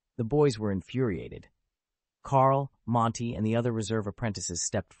 The boys were infuriated. Carl, Monty, and the other reserve apprentices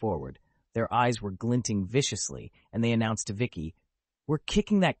stepped forward. Their eyes were glinting viciously, and they announced to Vicky, "We're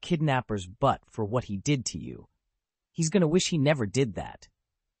kicking that kidnapper's butt for what he did to you. He's going to wish he never did that.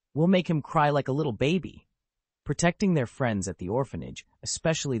 We'll make him cry like a little baby." Protecting their friends at the orphanage,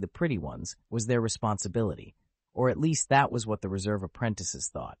 especially the pretty ones, was their responsibility. Or at least that was what the reserve apprentices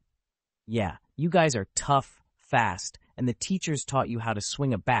thought. "Yeah, you guys are tough, fast, and the teachers taught you how to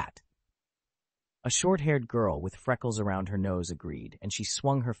swing a bat." A short-haired girl with freckles around her nose agreed, and she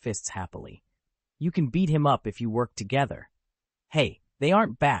swung her fists happily. "You can beat him up if you work together." "Hey, they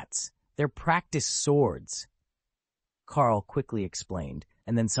aren't bats. They're practice swords." Carl quickly explained,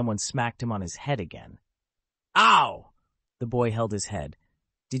 and then someone smacked him on his head again. "Ow!" The boy held his head.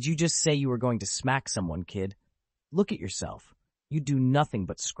 "Did you just say you were going to smack someone, kid? Look at yourself. You do nothing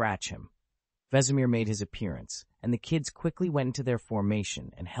but scratch him." Vesemir made his appearance, and the kids quickly went into their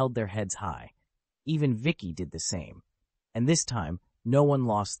formation and held their heads high. Even Vicky did the same, and this time no one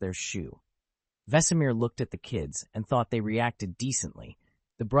lost their shoe. Vesemir looked at the kids and thought they reacted decently.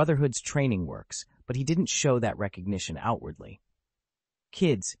 The Brotherhood's training works, but he didn't show that recognition outwardly.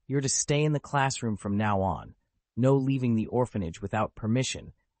 "Kids, you're to stay in the classroom from now on. No leaving the orphanage without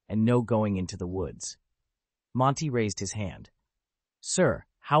permission, and no going into the woods. Monty raised his hand. Sir,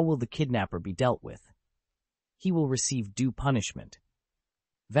 how will the kidnapper be dealt with? He will receive due punishment.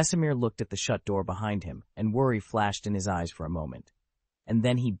 Vesemir looked at the shut door behind him, and worry flashed in his eyes for a moment. And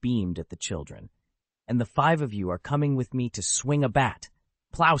then he beamed at the children. And the 5 of you are coming with me to swing a bat.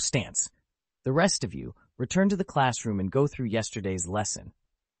 Plow stance. The rest of you, return to the classroom and go through yesterday's lesson.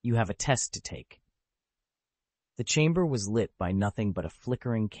 You have a test to take. The chamber was lit by nothing but a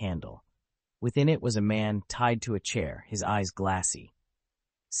flickering candle. Within it was a man tied to a chair, his eyes glassy.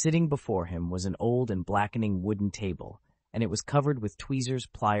 Sitting before him was an old and blackening wooden table, and it was covered with tweezers,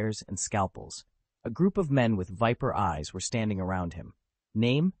 pliers, and scalpels. A group of men with viper eyes were standing around him.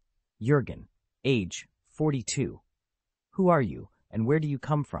 Name? Jürgen. Age? 42. Who are you, and where do you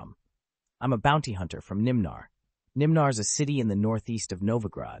come from? I'm a bounty hunter from Nimnar. Nimnar's a city in the northeast of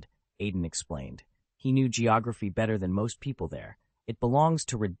Novigrad, Aiden explained. He knew geography better than most people there. It belongs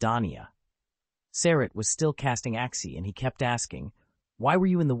to Redania. Sarit was still casting Axie, and he kept asking, Why were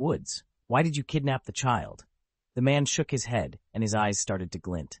you in the woods? Why did you kidnap the child? The man shook his head, and his eyes started to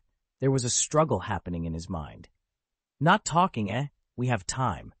glint. There was a struggle happening in his mind. Not talking, eh? We have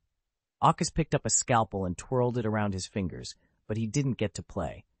time. Akis picked up a scalpel and twirled it around his fingers, but he didn't get to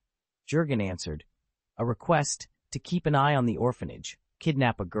play. Jürgen answered, A request to keep an eye on the orphanage,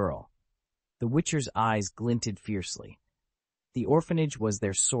 kidnap a girl. The Witcher's eyes glinted fiercely. The orphanage was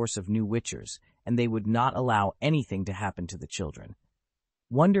their source of new Witchers, and they would not allow anything to happen to the children.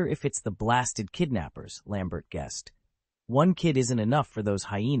 Wonder if it's the blasted kidnappers, Lambert guessed. One kid isn't enough for those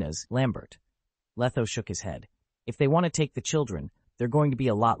hyenas, Lambert. Letho shook his head. If they want to take the children, they're going to be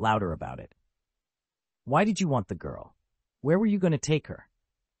a lot louder about it. Why did you want the girl? Where were you going to take her?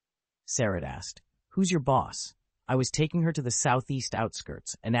 Sarit asked. Who's your boss? I was taking her to the southeast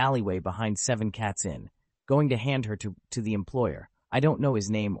outskirts, an alleyway behind 7 Cats Inn, going to hand her to the employer. I don't know his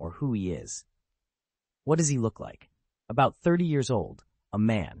name or who he is. What does he look like? About 30 years old, a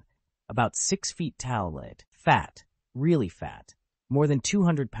man, about 6 feet tall, fat, really fat, more than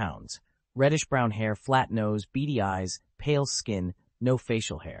 200 pounds, reddish-brown hair, flat nose, beady eyes, pale skin, no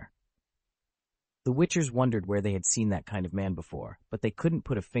facial hair. The Witchers wondered where they had seen that kind of man before, but they couldn't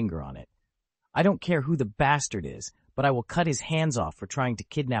put a finger on it. I don't care who the bastard is, but I will cut his hands off for trying to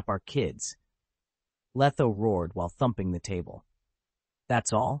kidnap our kids. Letho roared while thumping the table.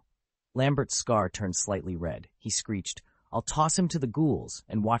 That's all? Lambert's scar turned slightly red. He screeched, I'll toss him to the ghouls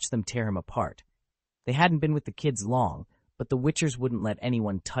and watch them tear him apart. They hadn't been with the kids long, but the Witchers wouldn't let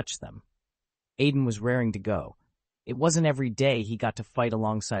anyone touch them. Aiden was raring to go. It wasn't every day he got to fight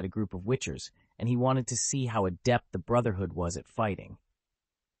alongside a group of Witchers, and he wanted to see how adept the Brotherhood was at fighting.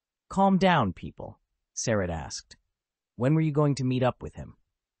 Calm down, people, Sarit asked. When were you going to meet up with him?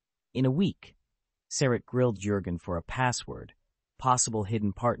 In a week. Sarit grilled Jürgen for a password, possible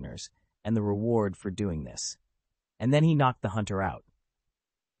hidden partners, and the reward for doing this. And then he knocked the hunter out.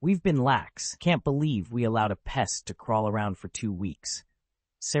 We've been lax. Can't believe we allowed a pest to crawl around for 2 weeks.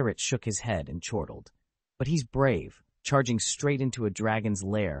 Sarit shook his head and chortled. But he's brave, charging straight into a dragon's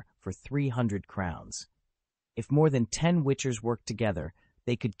lair for 300 crowns. If more than 10 Witchers worked together,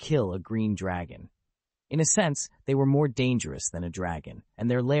 they could kill a green dragon. In a sense, they were more dangerous than a dragon,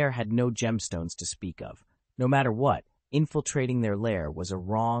 and their lair had no gemstones to speak of. No matter what, infiltrating their lair was a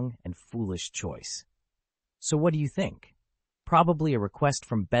wrong and foolish choice. So what do you think? Probably a request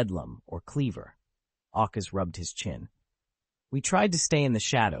from Bedlam or Cleaver. Akis rubbed his chin. We tried to stay in the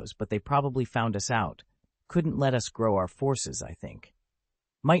shadows, but they probably found us out. Couldn't let us grow our forces, I think.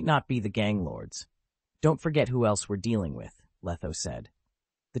 Might not be the gang lords. Don't forget who else we're dealing with, Letho said.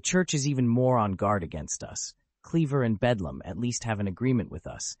 The church is even more on guard against us. Cleaver and Bedlam at least have an agreement with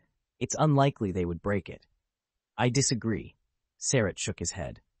us. It's unlikely they would break it. I disagree. Sarit shook his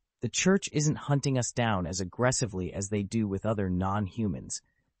head. The church isn't hunting us down as aggressively as they do with other non-humans.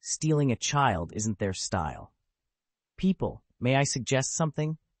 Stealing a child isn't their style. People, may I suggest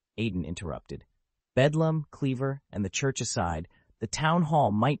something? Aiden interrupted. Bedlam, Cleaver, and the church aside, the town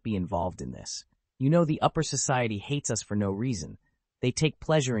hall might be involved in this. You know the upper society hates us for no reason. They take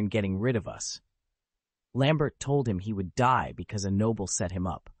pleasure in getting rid of us. Lambert told him he would die because a noble set him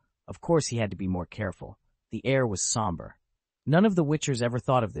up. Of course he had to be more careful. The air was somber. None of the Witchers ever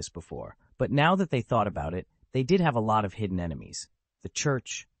thought of this before, but now that they thought about it, they did have a lot of hidden enemies. The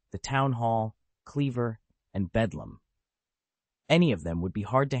church, the town hall, Cleaver, and Bedlam. Any of them would be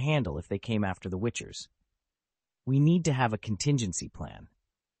hard to handle if they came after the Witchers. We need to have a contingency plan.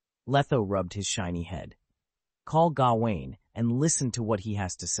 Letho rubbed his shiny head. Call Gawain and listen to what he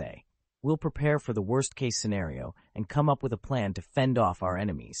has to say. We'll prepare for the worst-case scenario and come up with a plan to fend off our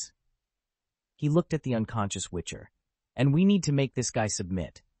enemies. He looked at the unconscious Witcher. And we need to make this guy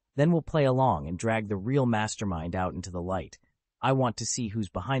submit. Then we'll play along and drag the real mastermind out into the light. I want to see who's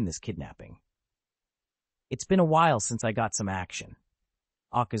behind this kidnapping. It's been a while since I got some action.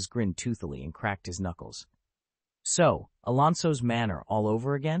 Akaz grinned toothily and cracked his knuckles. So, Alonso's manor all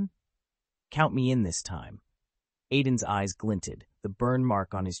over again? Count me in this time. Aiden's eyes glinted, the burn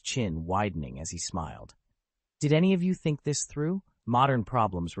mark on his chin widening as he smiled. Did any of you think this through? Modern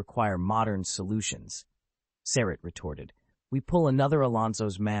problems require modern solutions. Sarit retorted. We pull another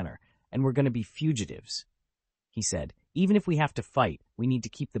Alonso's manor, and we're going to be fugitives. He said, even if we have to fight, we need to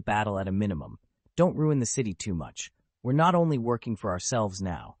keep the battle at a minimum. Don't ruin the city too much. We're not only working for ourselves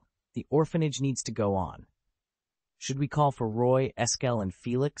now. The orphanage needs to go on. Should we call for Roy, Eskel, and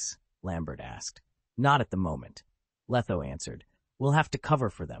Felix? Lambert asked. Not at the moment. Letho answered. We'll have to cover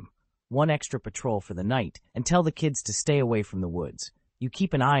for them. One extra patrol for the night, and tell the kids to stay away from the woods. You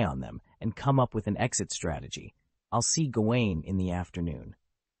keep an eye on them, and come up with an exit strategy. I'll see Gawain in the afternoon.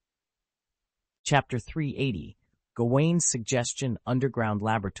 Chapter 380. Gawain's Suggestion Underground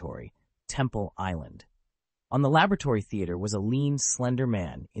Laboratory, Temple Island. On the laboratory theater was a lean, slender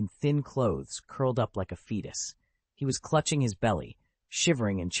man in thin clothes curled up like a fetus. He was clutching his belly,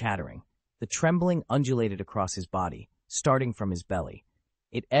 shivering and chattering. The trembling undulated across his body, starting from his belly.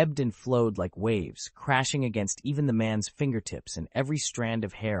 It ebbed and flowed like waves, crashing against even the man's fingertips and every strand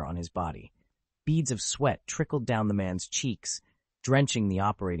of hair on his body. Beads of sweat trickled down the man's cheeks, drenching the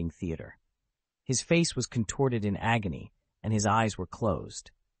operating theater. His face was contorted in agony, and his eyes were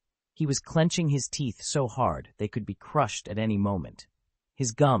closed. He was clenching his teeth so hard they could be crushed at any moment.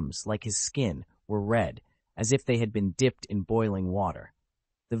 His gums, like his skin, were red, as if they had been dipped in boiling water.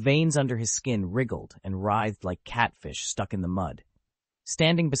 The veins under his skin wriggled and writhed like catfish stuck in the mud.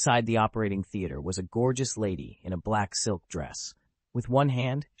 Standing beside the operating theater was a gorgeous lady in a black silk dress. With one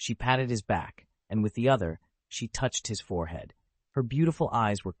hand, she patted his back, and with the other, she touched his forehead. Her beautiful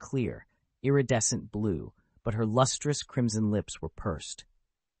eyes were clear, iridescent blue, but her lustrous crimson lips were pursed.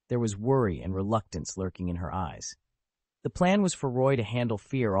 There was worry and reluctance lurking in her eyes. The plan was for Roy to handle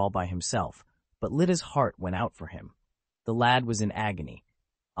fear all by himself, but Lida's heart went out for him. The lad was in agony.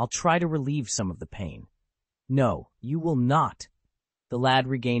 I'll try to relieve some of the pain. No, you will not. The lad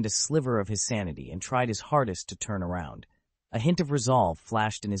regained a sliver of his sanity and tried his hardest to turn around. A hint of resolve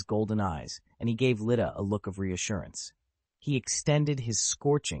flashed in his golden eyes, and he gave Lida a look of reassurance. He extended his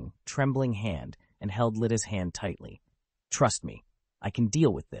scorching, trembling hand and held Lida's hand tightly. Trust me, I can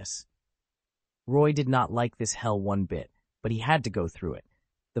deal with this. Roy did not like this hell one bit, but he had to go through it.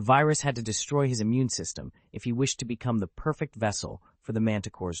 The virus had to destroy his immune system if he wished to become the perfect vessel for the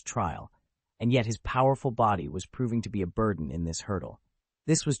Manticore's trial, and yet his powerful body was proving to be a burden in this hurdle.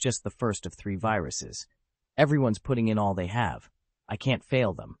 This was just the first of 3 viruses. Everyone's putting in all they have. I can't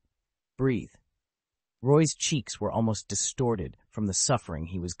fail them. Breathe. Roy's cheeks were almost distorted from the suffering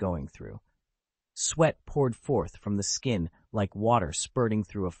he was going through. Sweat poured forth from the skin like water spurting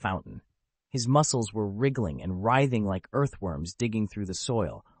through a fountain. His muscles were wriggling and writhing like earthworms digging through the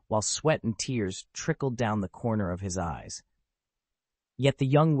soil, while sweat and tears trickled down the corner of his eyes. Yet the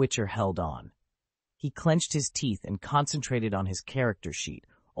young witcher held on. He clenched his teeth and concentrated on his character sheet,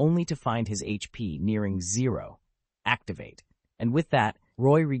 only to find his HP nearing 0. Activate. And with that,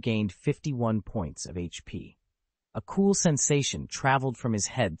 Roy regained 51 points of HP. A cool sensation traveled from his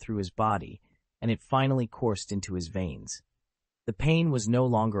head through his body, and it finally coursed into his veins. The pain was no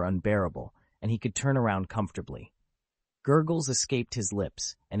longer unbearable, and he could turn around comfortably. Gurgles escaped his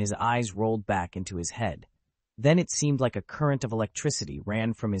lips, and his eyes rolled back into his head. Then it seemed like a current of electricity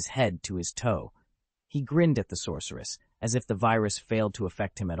ran from his head to his toe. He grinned at the sorceress, as if the virus failed to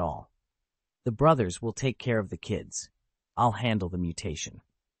affect him at all. The brothers will take care of the kids. I'll handle the mutation.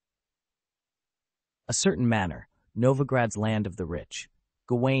 A certain manor, Novigrad's land of the rich.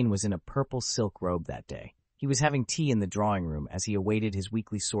 Gawain was in a purple silk robe that day. He was having tea in the drawing room as he awaited his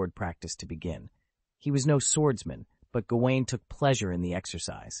weekly sword practice to begin. He was no swordsman, but Gawain took pleasure in the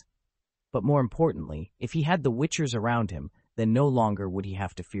exercise. But more importantly, if he had the witchers around him, then no longer would he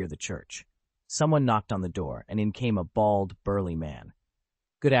have to fear the church. Someone knocked on the door, and in came a bald, burly man.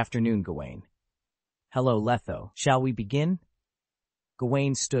 Good afternoon, Gawain. Hello, Letho. Shall we begin?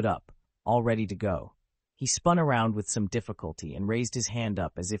 Gawain stood up, all ready to go. He spun around with some difficulty and raised his hand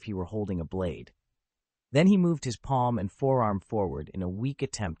up as if he were holding a blade. Then he moved his palm and forearm forward in a weak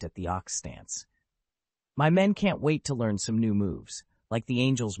attempt at the ox stance. My men can't wait to learn some new moves, like the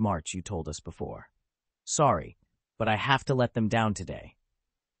Angel's March you told us before. Sorry, but I have to let them down today.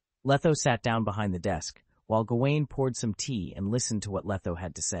 Letho sat down behind the desk, while Gawain poured some tea and listened to what Letho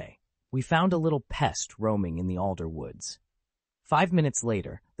had to say. We found a little pest roaming in the alder woods. 5 minutes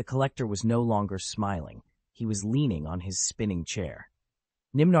later, the collector was no longer smiling. He was leaning on his spinning chair.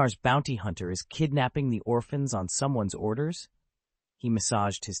 Nimnar's bounty hunter is kidnapping the orphans on someone's orders? He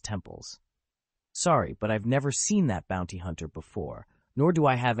massaged his temples. Sorry, but I've never seen that bounty hunter before, nor do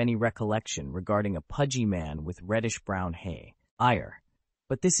I have any recollection regarding a pudgy man with reddish-brown hair.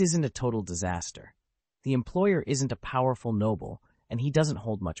 But this isn't a total disaster. The employer isn't a powerful noble, and he doesn't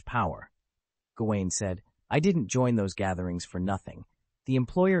hold much power. Gawain said, I didn't join those gatherings for nothing. The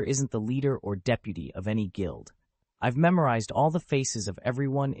employer isn't the leader or deputy of any guild. I've memorized all the faces of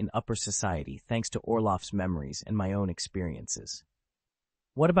everyone in upper society thanks to Orloff's memories and my own experiences.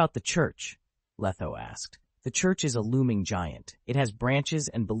 What about the church? Letho asked. The church is a looming giant. It has branches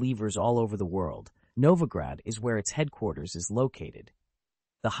and believers all over the world. Novigrad is where its headquarters is located.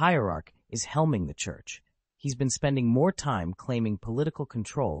 The hierarch is helming the church. He's been spending more time claiming political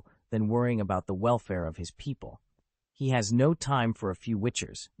control than worrying about the welfare of his people. He has no time for a few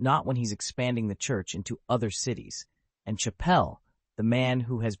witchers, not when he's expanding the church into other cities. And Chapelle, the man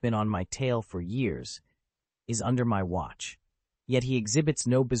who has been on my tail for years, is under my watch. Yet he exhibits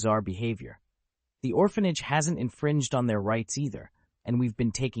no bizarre behavior. The orphanage hasn't infringed on their rights either, and we've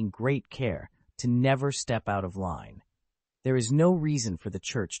been taking great care to never step out of line. There is no reason for the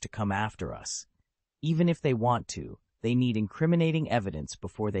church to come after us. Even if they want to, they need incriminating evidence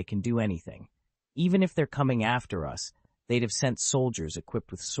before they can do anything. Even if they're coming after us, they'd have sent soldiers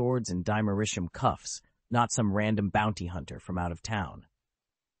equipped with swords and dimeritium cuffs, not some random bounty hunter from out of town.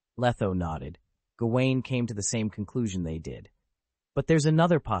 Letho nodded. Gawain came to the same conclusion they did. But there's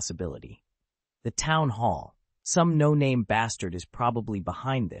another possibility. The town hall. Some no-name bastard is probably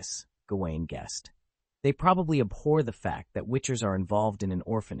behind this, Gawain guessed. They probably abhor the fact that witchers are involved in an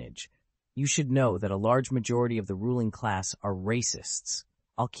orphanage. You should know that a large majority of the ruling class are racists.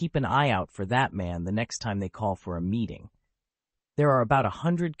 I'll keep an eye out for that man the next time they call for a meeting. There are about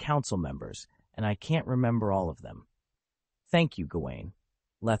 100 council members, and I can't remember all of them. Thank you, Gawain.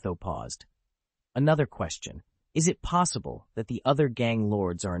 Letho paused. Another question. Is it possible that the other gang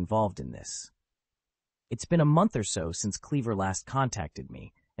lords are involved in this? It's been a month or so since Cleaver last contacted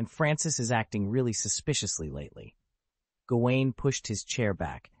me, and Francis is acting really suspiciously lately. Gawain pushed his chair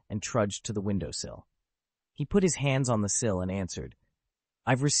back and trudged to the windowsill. He put his hands on the sill and answered,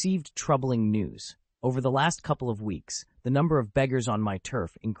 I've received troubling news. Over the last couple of weeks, the number of beggars on my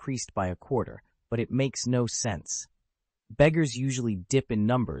turf increased by 1/4, but it makes no sense. Beggars usually dip in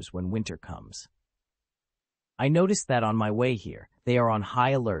numbers when winter comes. I noticed that on my way here. They are on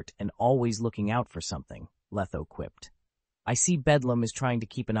high alert and always looking out for something, Letho quipped. I see Bedlam is trying to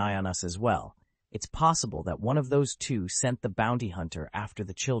keep an eye on us as well. It's possible that one of those two sent the bounty hunter after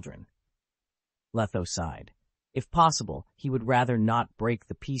the children. Letho sighed. If possible, he would rather not break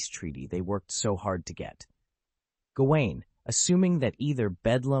the peace treaty they worked so hard to get. Gawain, assuming that either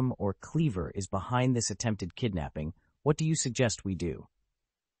Bedlam or Cleaver is behind this attempted kidnapping, what do you suggest we do?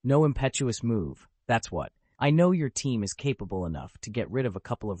 No impetuous move, that's what. I know your team is capable enough to get rid of a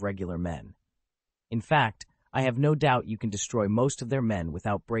couple of regular men. In fact, I have no doubt you can destroy most of their men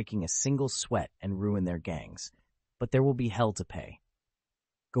without breaking a single sweat and ruin their gangs. But there will be hell to pay.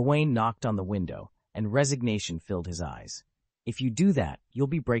 Gawain knocked on the window, and resignation filled his eyes. If you do that, you'll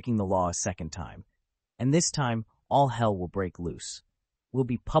be breaking the law a second time. And this time, all hell will break loose. We'll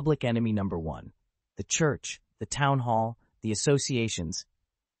be public enemy number 1. The church, the town hall, the associations,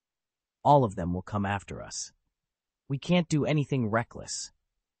 all of them will come after us. We can't do anything reckless.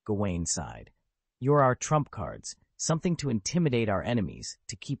 Gawain sighed. You're our trump cards, something to intimidate our enemies,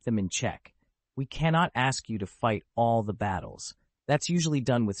 to keep them in check. We cannot ask you to fight all the battles. That's usually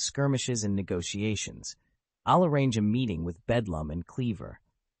done with skirmishes and negotiations. I'll arrange a meeting with Bedlam and Cleaver.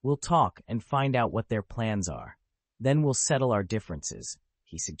 We'll talk and find out what their plans are. Then we'll settle our differences,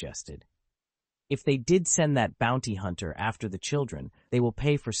 he suggested. If they did send that bounty hunter after the children, they will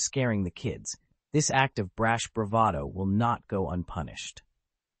pay for scaring the kids. This act of brash bravado will not go unpunished.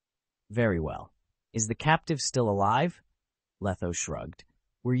 Very well. Is the captive still alive? Letho shrugged.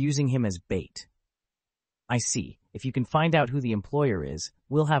 We're using him as bait. I see. If you can find out who the employer is,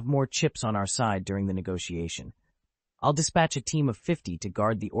 we'll have more chips on our side during the negotiation. I'll dispatch a team of 50 to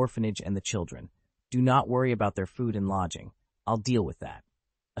guard the orphanage and the children. Do not worry about their food and lodging. I'll deal with that.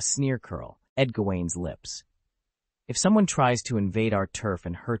 A sneer curl. Ed Gawain's lips. If someone tries to invade our turf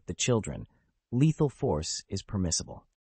and hurt the children, lethal force is permissible.